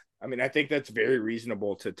 But I mean, I think that's very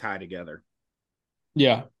reasonable to tie together.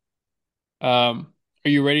 Yeah. Are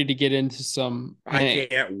you ready to get into some? I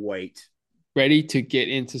can't wait. Ready to get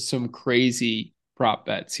into some crazy prop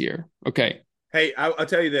bets here. Okay. Hey, I'll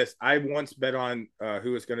tell you this. I once bet on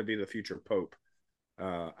who was going to be the future Pope.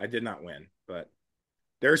 I did not win, but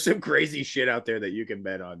there's some crazy shit out there that you can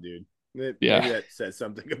bet on, dude. Maybe that says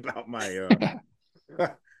something about my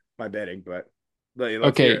my betting, but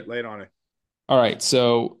let's hear it. Lay it on it. All right.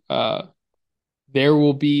 So will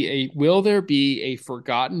there be a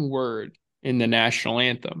forgotten word in the national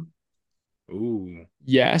anthem? Ooh.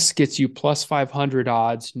 Yes gets you plus 500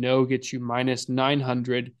 odds. No gets you minus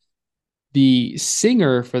 900. The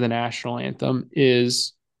singer for the national anthem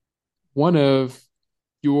is one of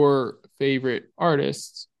your favorite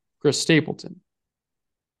artists, Chris Stapleton.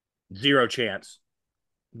 0 chance.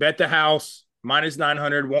 Bet the house. Minus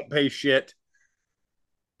 900. Won't pay shit.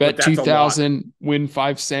 Bet 2,000. Win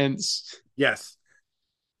 5 cents. Yes.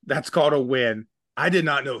 That's called a win. I did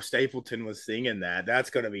not know Stapleton was singing that.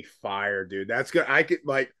 That's going to be fire, dude. That's good. I could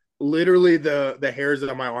literally the hairs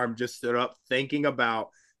on my arm just stood up thinking about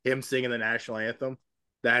him singing the national anthem.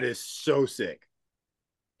 That is so sick.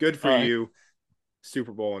 Good for you.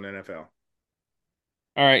 Super Bowl and NFL.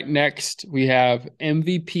 All right. Next, we have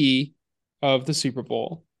MVP of the Super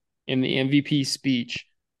Bowl in the MVP speech.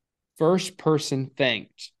 First person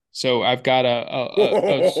thanked. So I've got I've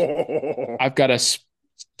got a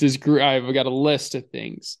list of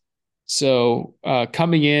things. So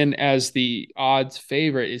coming in as the odds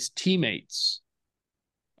favorite is teammates.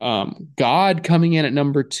 God coming in at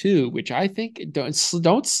number 2, which I think don't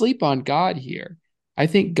sleep on God here. I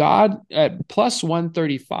think God at plus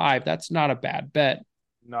 135, that's not a bad bet.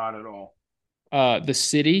 Not at all. The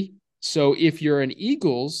city. So if you're an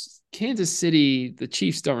Eagles, Kansas City, the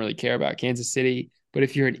Chiefs don't really care about Kansas City. But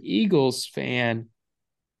if you're an Eagles fan,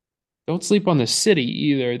 Don't sleep on the city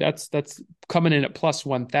either. That's coming in at plus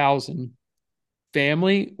 1,000.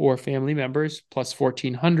 Family or family members plus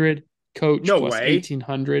 1,400. Coach No plus way.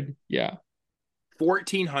 1,800. Yeah.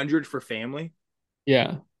 1,400 for family.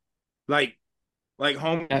 Yeah. Like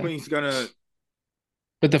homie's gonna.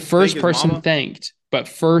 But the first his person mama? thanked, but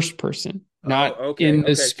first person, not in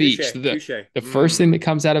the speech. Touche. The first thing that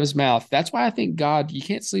comes out of his mouth. That's why I think God, you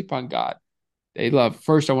can't sleep on God. They love,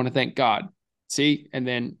 first, I want to thank God. See? And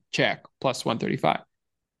then check, plus 135.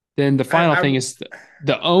 Then the final thing is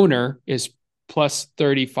the owner is plus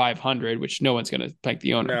 3,500, which no one's going to thank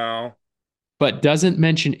the owner. No. But doesn't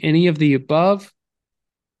mention any of the above,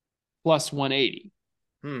 plus 180.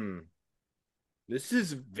 This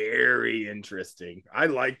is very interesting. I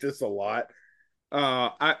like this a lot.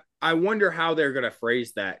 I wonder how they're gonna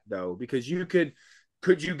phrase that though, because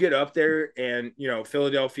could you get up there and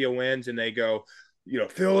Philadelphia wins and they go,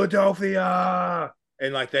 Philadelphia,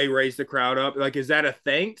 and like they raise the crowd up. Like, is that a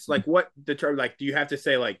thanks? Like what the term, like, do you have to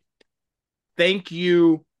say like thank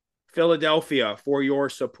you, Philadelphia, for your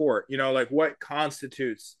support? Like what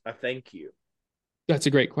constitutes a thank you? That's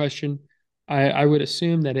a great question. I would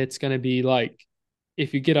assume that it's going to be like,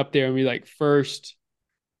 if you get up there and be like first,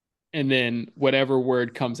 and then whatever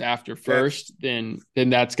word comes after first, then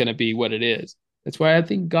that's going to be what it is. That's why I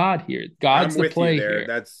think God here. God's the play here.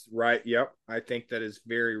 That's right. Yep. I think that is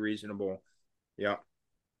very reasonable. Yep.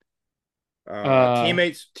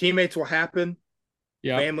 Teammates will happen.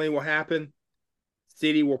 Yeah. Family will happen.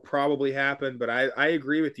 City will probably happen. But I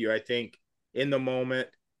agree with you. I think in the moment.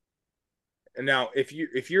 And now if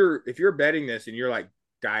you're betting this and you're like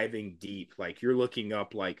diving deep, like you're looking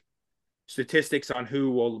up like statistics on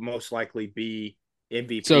who will most likely be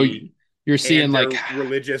MVP. So you're seeing like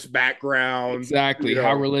religious background. Exactly.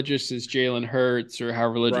 How religious is Jalen Hurts, or how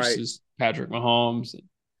religious is Patrick Mahomes?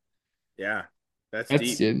 Yeah. That's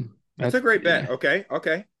deep. That's a great bet. Okay. All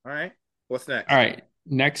right. What's next? All right.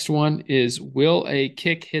 Next one is, will a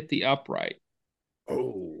kick hit the upright?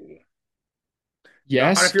 Oh.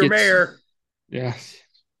 Yes. Not if you're mayor. Yeah.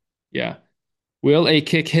 Yeah. Will a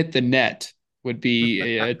kick hit the net? Would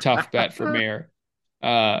be a tough bet for mayor.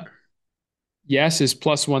 Yes is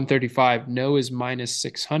plus 135. No is minus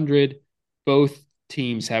 600. Both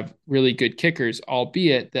teams have really good kickers,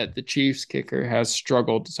 albeit that the Chiefs kicker has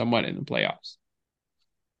struggled somewhat in the playoffs.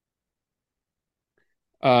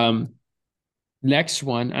 Next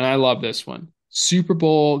one, and I love this one, Super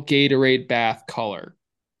Bowl Gatorade bath color.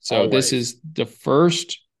 So Always. This is the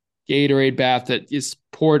first Gatorade bath that is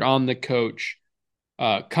poured on the coach.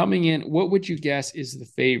 Coming in, what would you guess is the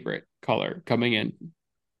favorite color coming in?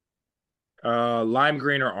 Lime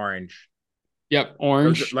green or orange? Yep,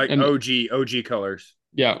 orange. Like OG colors.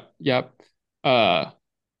 Yep.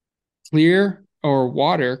 Clear or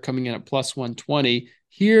water coming in at plus 120.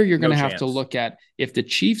 Here you're going to have to look at, if the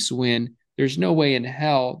Chiefs win, there's no way in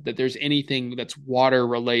hell that there's anything that's water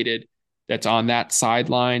related that's on that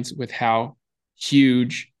sidelines with how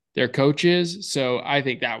huge their coach is. So I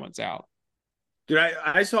think that one's out. Dude,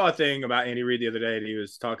 I saw a thing about Andy Reid the other day, and he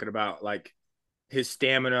was talking about like his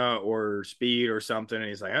stamina or speed or something, and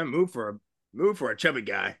he's like, "I move for a chubby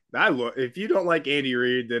guy." If you don't like Andy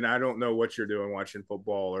Reid, then I don't know what you're doing watching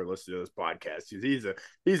football or listening to this podcast.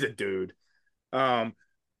 He's a dude.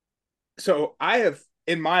 So I have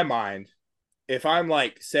in my mind, if I'm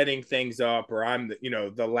like setting things up, or I'm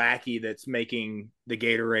the lackey that's making the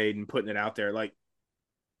Gatorade and putting it out there, like,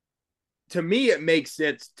 to me, it makes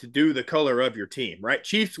sense to do the color of your team, right?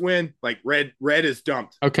 Chiefs win, like red is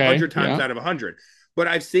dumped 100 times out of 100. But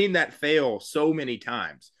I've seen that fail so many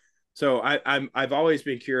times. So I've always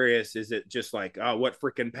been curious, is it just like, oh, what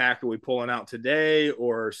freaking pack are we pulling out today?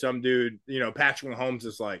 Or some dude, Patrick Mahomes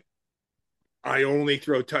is like, I only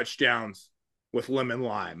throw touchdowns with lemon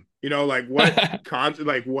lime. Like what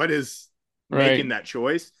what is making that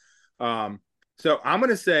choice? So I'm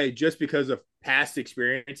going to say, just because of past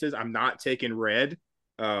experiences, I'm not taking red.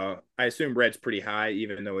 I assume red's pretty high,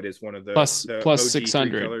 even though it is one of the plus OG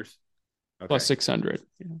 600 colors. Okay. Plus 600.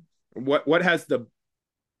 Yeah. What has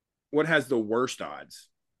the worst odds?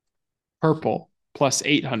 Purple plus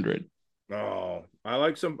 800. Oh, I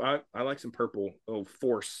like some purple. Oh,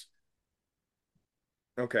 force.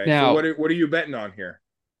 Okay. Now, so what are you betting on here?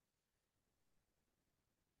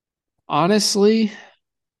 Honestly,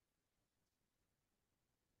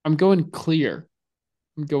 I'm going clear.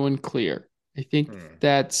 I think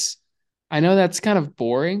I know that's kind of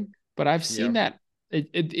boring, but I've seen that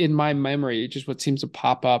in my memory. Just what seems to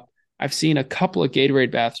pop up. I've seen a couple of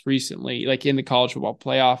Gatorade baths recently, like in the college football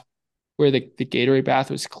playoff, where the Gatorade bath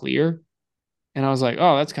was clear. And I was like,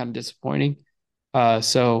 oh, that's kind of disappointing.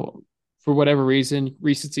 So for whatever reason,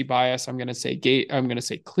 recency bias, I'm gonna say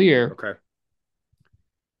clear. Okay.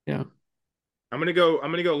 Yeah. I'm gonna go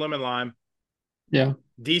lemon lime. Yeah.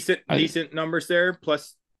 Decent numbers there.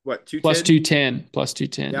 Plus what? 210? Plus 210. Plus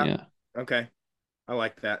 210. Yeah. Okay. I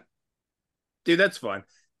like that. Dude, that's fun.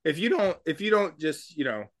 If you don't just,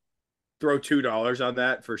 throw $2 on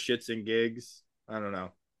that for shits and gigs, I don't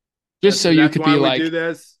know. Just so you could be like, do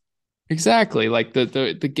this. Exactly. Like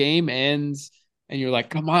the game ends and you're like,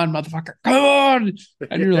 come on, motherfucker, come on.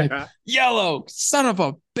 And you're like, yellow, son of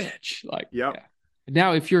a bitch. Like, yep. Yeah.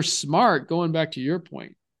 Now, if you're smart, going back to your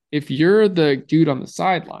point, if you're the dude on the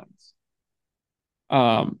sidelines,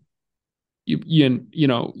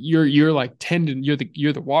 you're like tendon, you're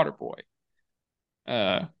the water boy.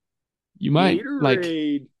 You might Gatorade. like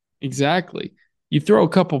exactly. You throw a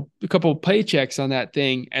couple paychecks on that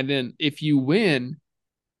thing, and then if you win,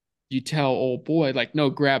 you tell old boy like, no,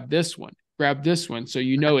 grab this one, so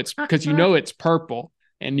it's because it's purple,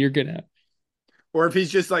 and you're gonna. Or if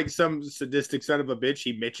he's just like some sadistic son of a bitch,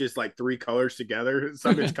 he mitches like 3 colors together.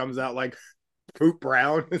 Some bitch comes out like poop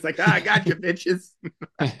brown. It's like, I got you, bitches.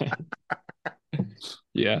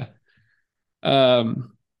 Yeah.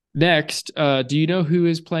 Next, do you know who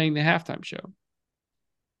is playing the halftime show?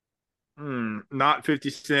 Not 50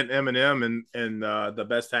 Cent, Eminem, and the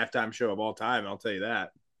best halftime show of all time. I'll tell you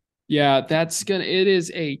that. Yeah, it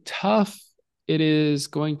is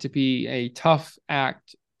going to be a tough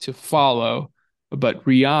act to follow, but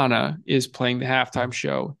Rihanna is playing the halftime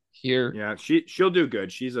show here. Yeah, she'll do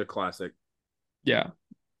good. She's a classic. Yeah.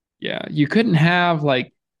 Yeah. You couldn't have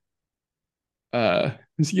like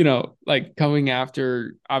like coming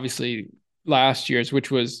after obviously last year's,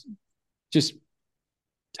 which was just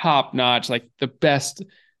top notch, like the best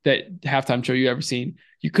that halftime show you ever seen.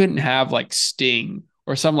 You couldn't have like Sting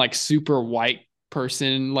or some like super white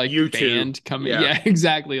person like band coming. Yeah,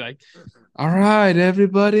 exactly. Like, all right,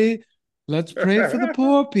 everybody, let's pray for the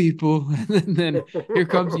poor people. And then here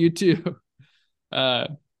comes U2.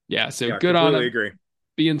 So good on him. Agree.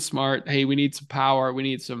 Being smart. Hey, we need some power. We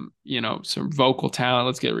need some vocal talent.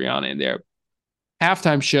 Let's get Rihanna in there.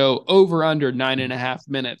 Halftime show over under 9.5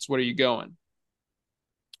 minutes. What are you going?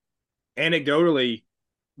 Anecdotally,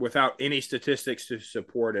 without any statistics to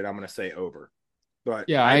support it, I'm going to say over. But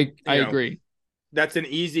yeah, I agree. That's an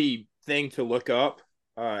easy thing to look up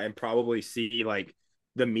and probably see like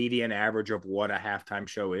the median average of what a halftime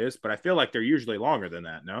show is. But I feel like they're usually longer than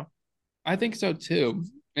that. No, I think so too.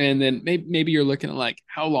 And then maybe you're looking at like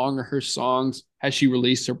how long are her songs? Has she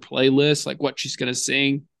released her playlist? Like what she's gonna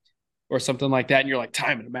sing, or something like that. And you're like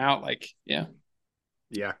timing them out. Like yeah.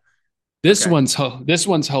 This one's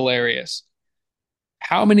hilarious.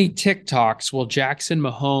 How many TikToks will Jackson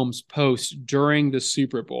Mahomes post during the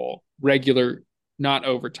Super Bowl? Regular, not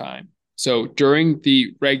overtime. So during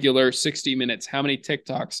the regular 60 minutes, how many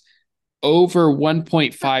TikToks? Over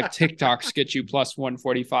 1.5 TikToks get you plus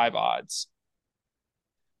 145 odds.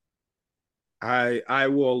 I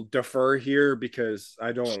will defer here because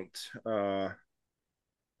I don't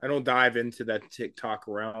dive into that TikTok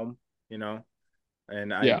realm, and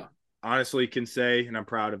I honestly can say, and I'm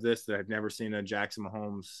proud of this, that I've never seen a Jackson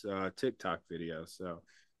Mahomes TikTok video. So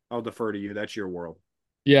I'll defer to you. That's your world.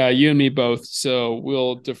 Yeah, you and me both. So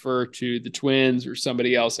we'll defer to the twins or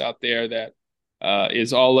somebody else out there that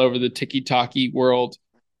is all over the tiki-taki world.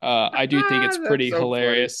 I do think it's pretty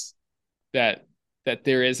hilarious that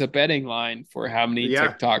there is a betting line for how many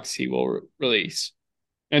TikToks he will release.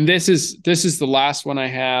 And this is the last one I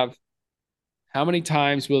have. How many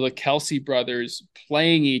times will the Kelsey brothers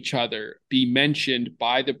playing each other be mentioned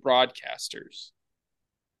by the broadcasters?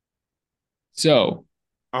 So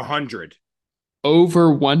 100. Over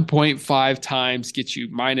 1.5 times gets you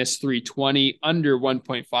minus 320. Under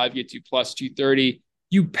 1.5 gets you plus 230.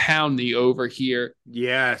 You pound the over here.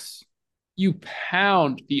 Yes. You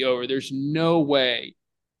pound the over. There's no way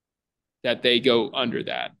that they go under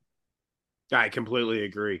that. I completely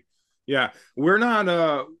agree. Yeah, we're not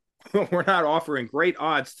offering great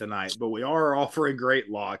odds tonight, but we are offering great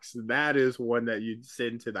locks. That is one that you'd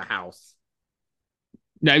send to the house.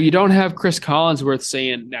 Now, you don't have Chris Collinsworth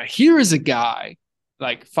saying, now here is a guy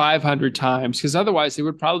like 500 times, because otherwise there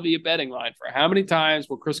would probably be a betting line for how many times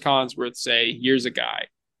will Chris Collinsworth say, here's a guy.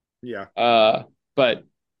 Yeah. But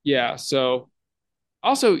yeah, so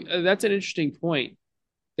also that's an interesting point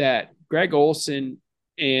that Greg Olson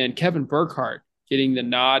and Kevin Burkhardt getting the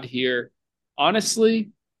nod here.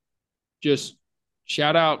 Honestly, just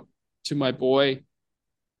shout out to my boy.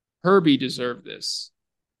 Herbie deserved this.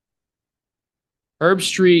 Herb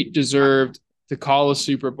Street deserved to call a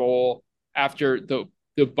Super Bowl after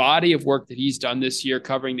the body of work that he's done this year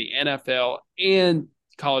covering the NFL and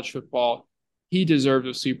college football. He deserves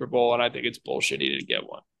a Super Bowl, and I think it's bullshit he didn't get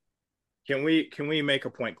one. Can we make a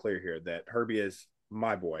point clear here that Herbie is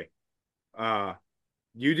my boy?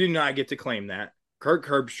 You do not get to claim that. Kirk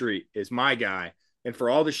Herbstreit is my guy, and for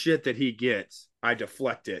all the shit that he gets, I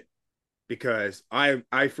deflect it because I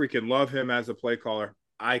freaking love him as a play caller.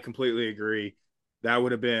 I completely agree. That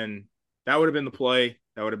would have been the play.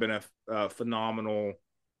 That would have been a phenomenal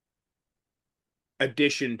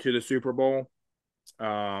addition to the Super Bowl.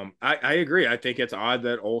 I agree. I think it's odd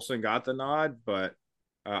that Olsen got the nod, but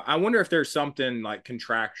I wonder if there's something like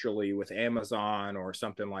contractually with Amazon or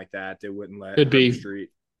something like that that wouldn't let Herbstreit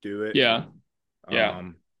do it. Yeah.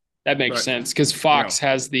 That makes sense because Fox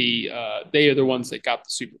has they are the ones that got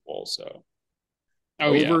the Super Bowl. So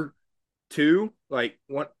over 2, like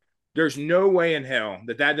what? There's no way in hell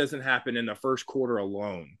that doesn't happen in the first quarter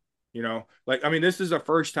alone. Like, I mean, this is the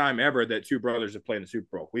first time ever that 2 brothers have played in the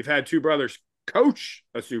Super Bowl. We've had 2 brothers coach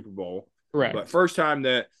a Super Bowl. Correct. But first time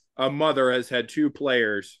that a mother has had 2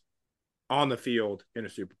 players on the field in a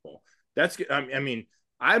Super Bowl. I mean,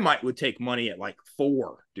 I would take money at like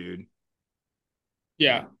 4, dude.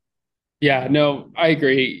 Yeah. Yeah, no, I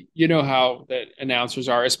agree. You know how the announcers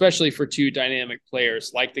are, especially for 2 dynamic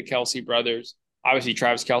players like the Kelsey brothers. Obviously,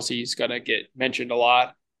 Travis Kelce is going to get mentioned a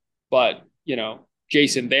lot, but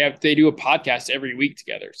Jason, they do a podcast every week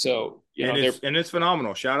together. So it's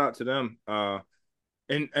phenomenal. Shout out to them.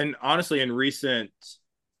 And honestly, in recent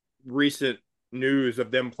news of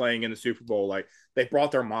them playing in the Super Bowl, like they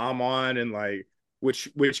brought their mom on and like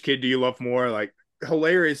which kid do you love more? Like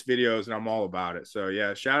hilarious videos, and I'm all about it. So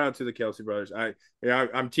yeah, shout out to the Kelsey brothers.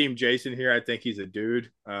 I'm team Jason here. I think he's a dude.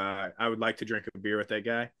 I would like to drink a beer with that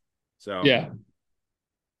guy. So yeah.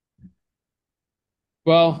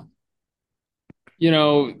 Well,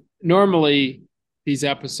 normally these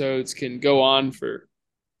episodes can go on for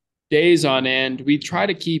days on end. We try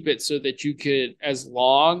to keep it so that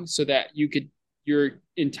your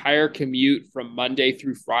entire commute from Monday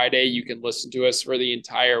through Friday, you can listen to us for the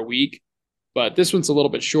entire week. But this one's a little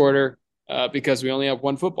bit shorter because we only have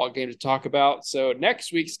 1 football game to talk about. So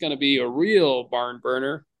next week's going to be a real barn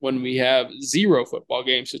burner when we have 0 football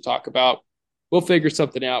games to talk about. We'll figure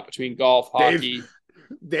something out between golf, hockey.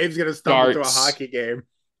 Dave's going to stumble to a hockey game.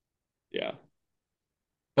 Yeah.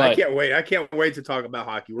 But I can't wait to talk about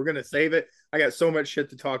hockey. We're going to save it. I got so much shit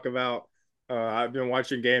to talk about. I've been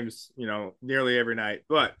watching games, nearly every night.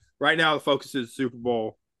 But right now the focus is Super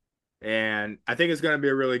Bowl. And I think it's going to be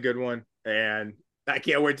a really good one. And I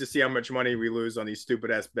can't wait to see how much money we lose on these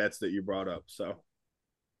stupid-ass bets that you brought up.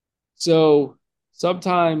 So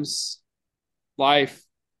sometimes life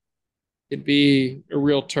can be a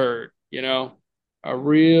real turd, a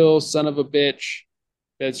real son of a bitch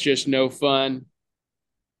that's just no fun.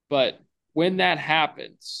 But when that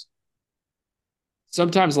happens,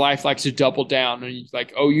 sometimes life likes to double down and you're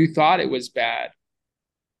like, oh, you thought it was bad.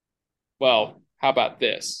 Well, how about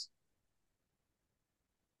this?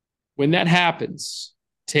 When that happens,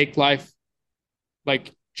 take life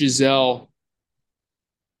like Giselle,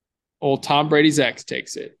 old Tom Brady's ex,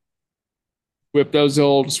 takes it. Whip those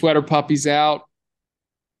old sweater puppies out.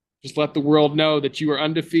 Just let the world know that you are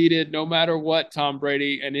undefeated no matter what Tom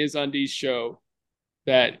Brady and his undies show,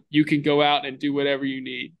 that you can go out and do whatever you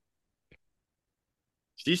need.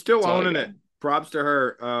 She's still owning it. Props to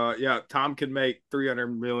her. Yeah, Tom could make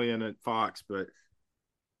 $300 million at Fox, but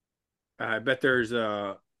I bet there's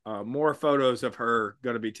more photos of her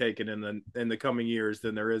going to be taken in the coming years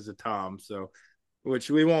than there is of Tom. So,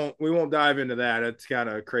 which we won't dive into that. It's kind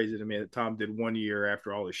of crazy to me that Tom did 1 year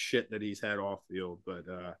after all the shit that he's had off field. But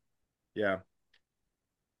yeah,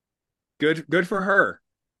 good for her.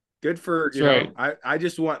 Good for you know. Right. I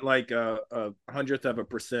just want like a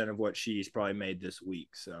 100% of what she's probably made this week.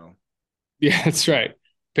 So yeah, that's right.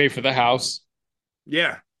 Pay for the house.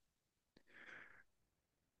 Yeah.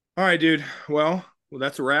 All right, dude. Well,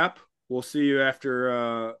 that's a wrap. We'll see you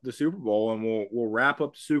after the Super Bowl, and we'll wrap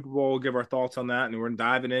up the Super Bowl, give our thoughts on that, and we're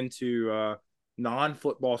diving into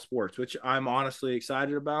non-football sports, which I'm honestly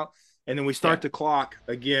excited about. And then we start the clock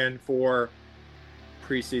again for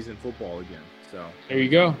preseason football again. So there you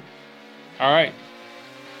go. All right.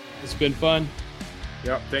 It's been fun.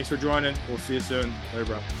 Yep. Thanks for joining. We'll see you soon. Later,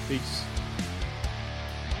 bro. Peace.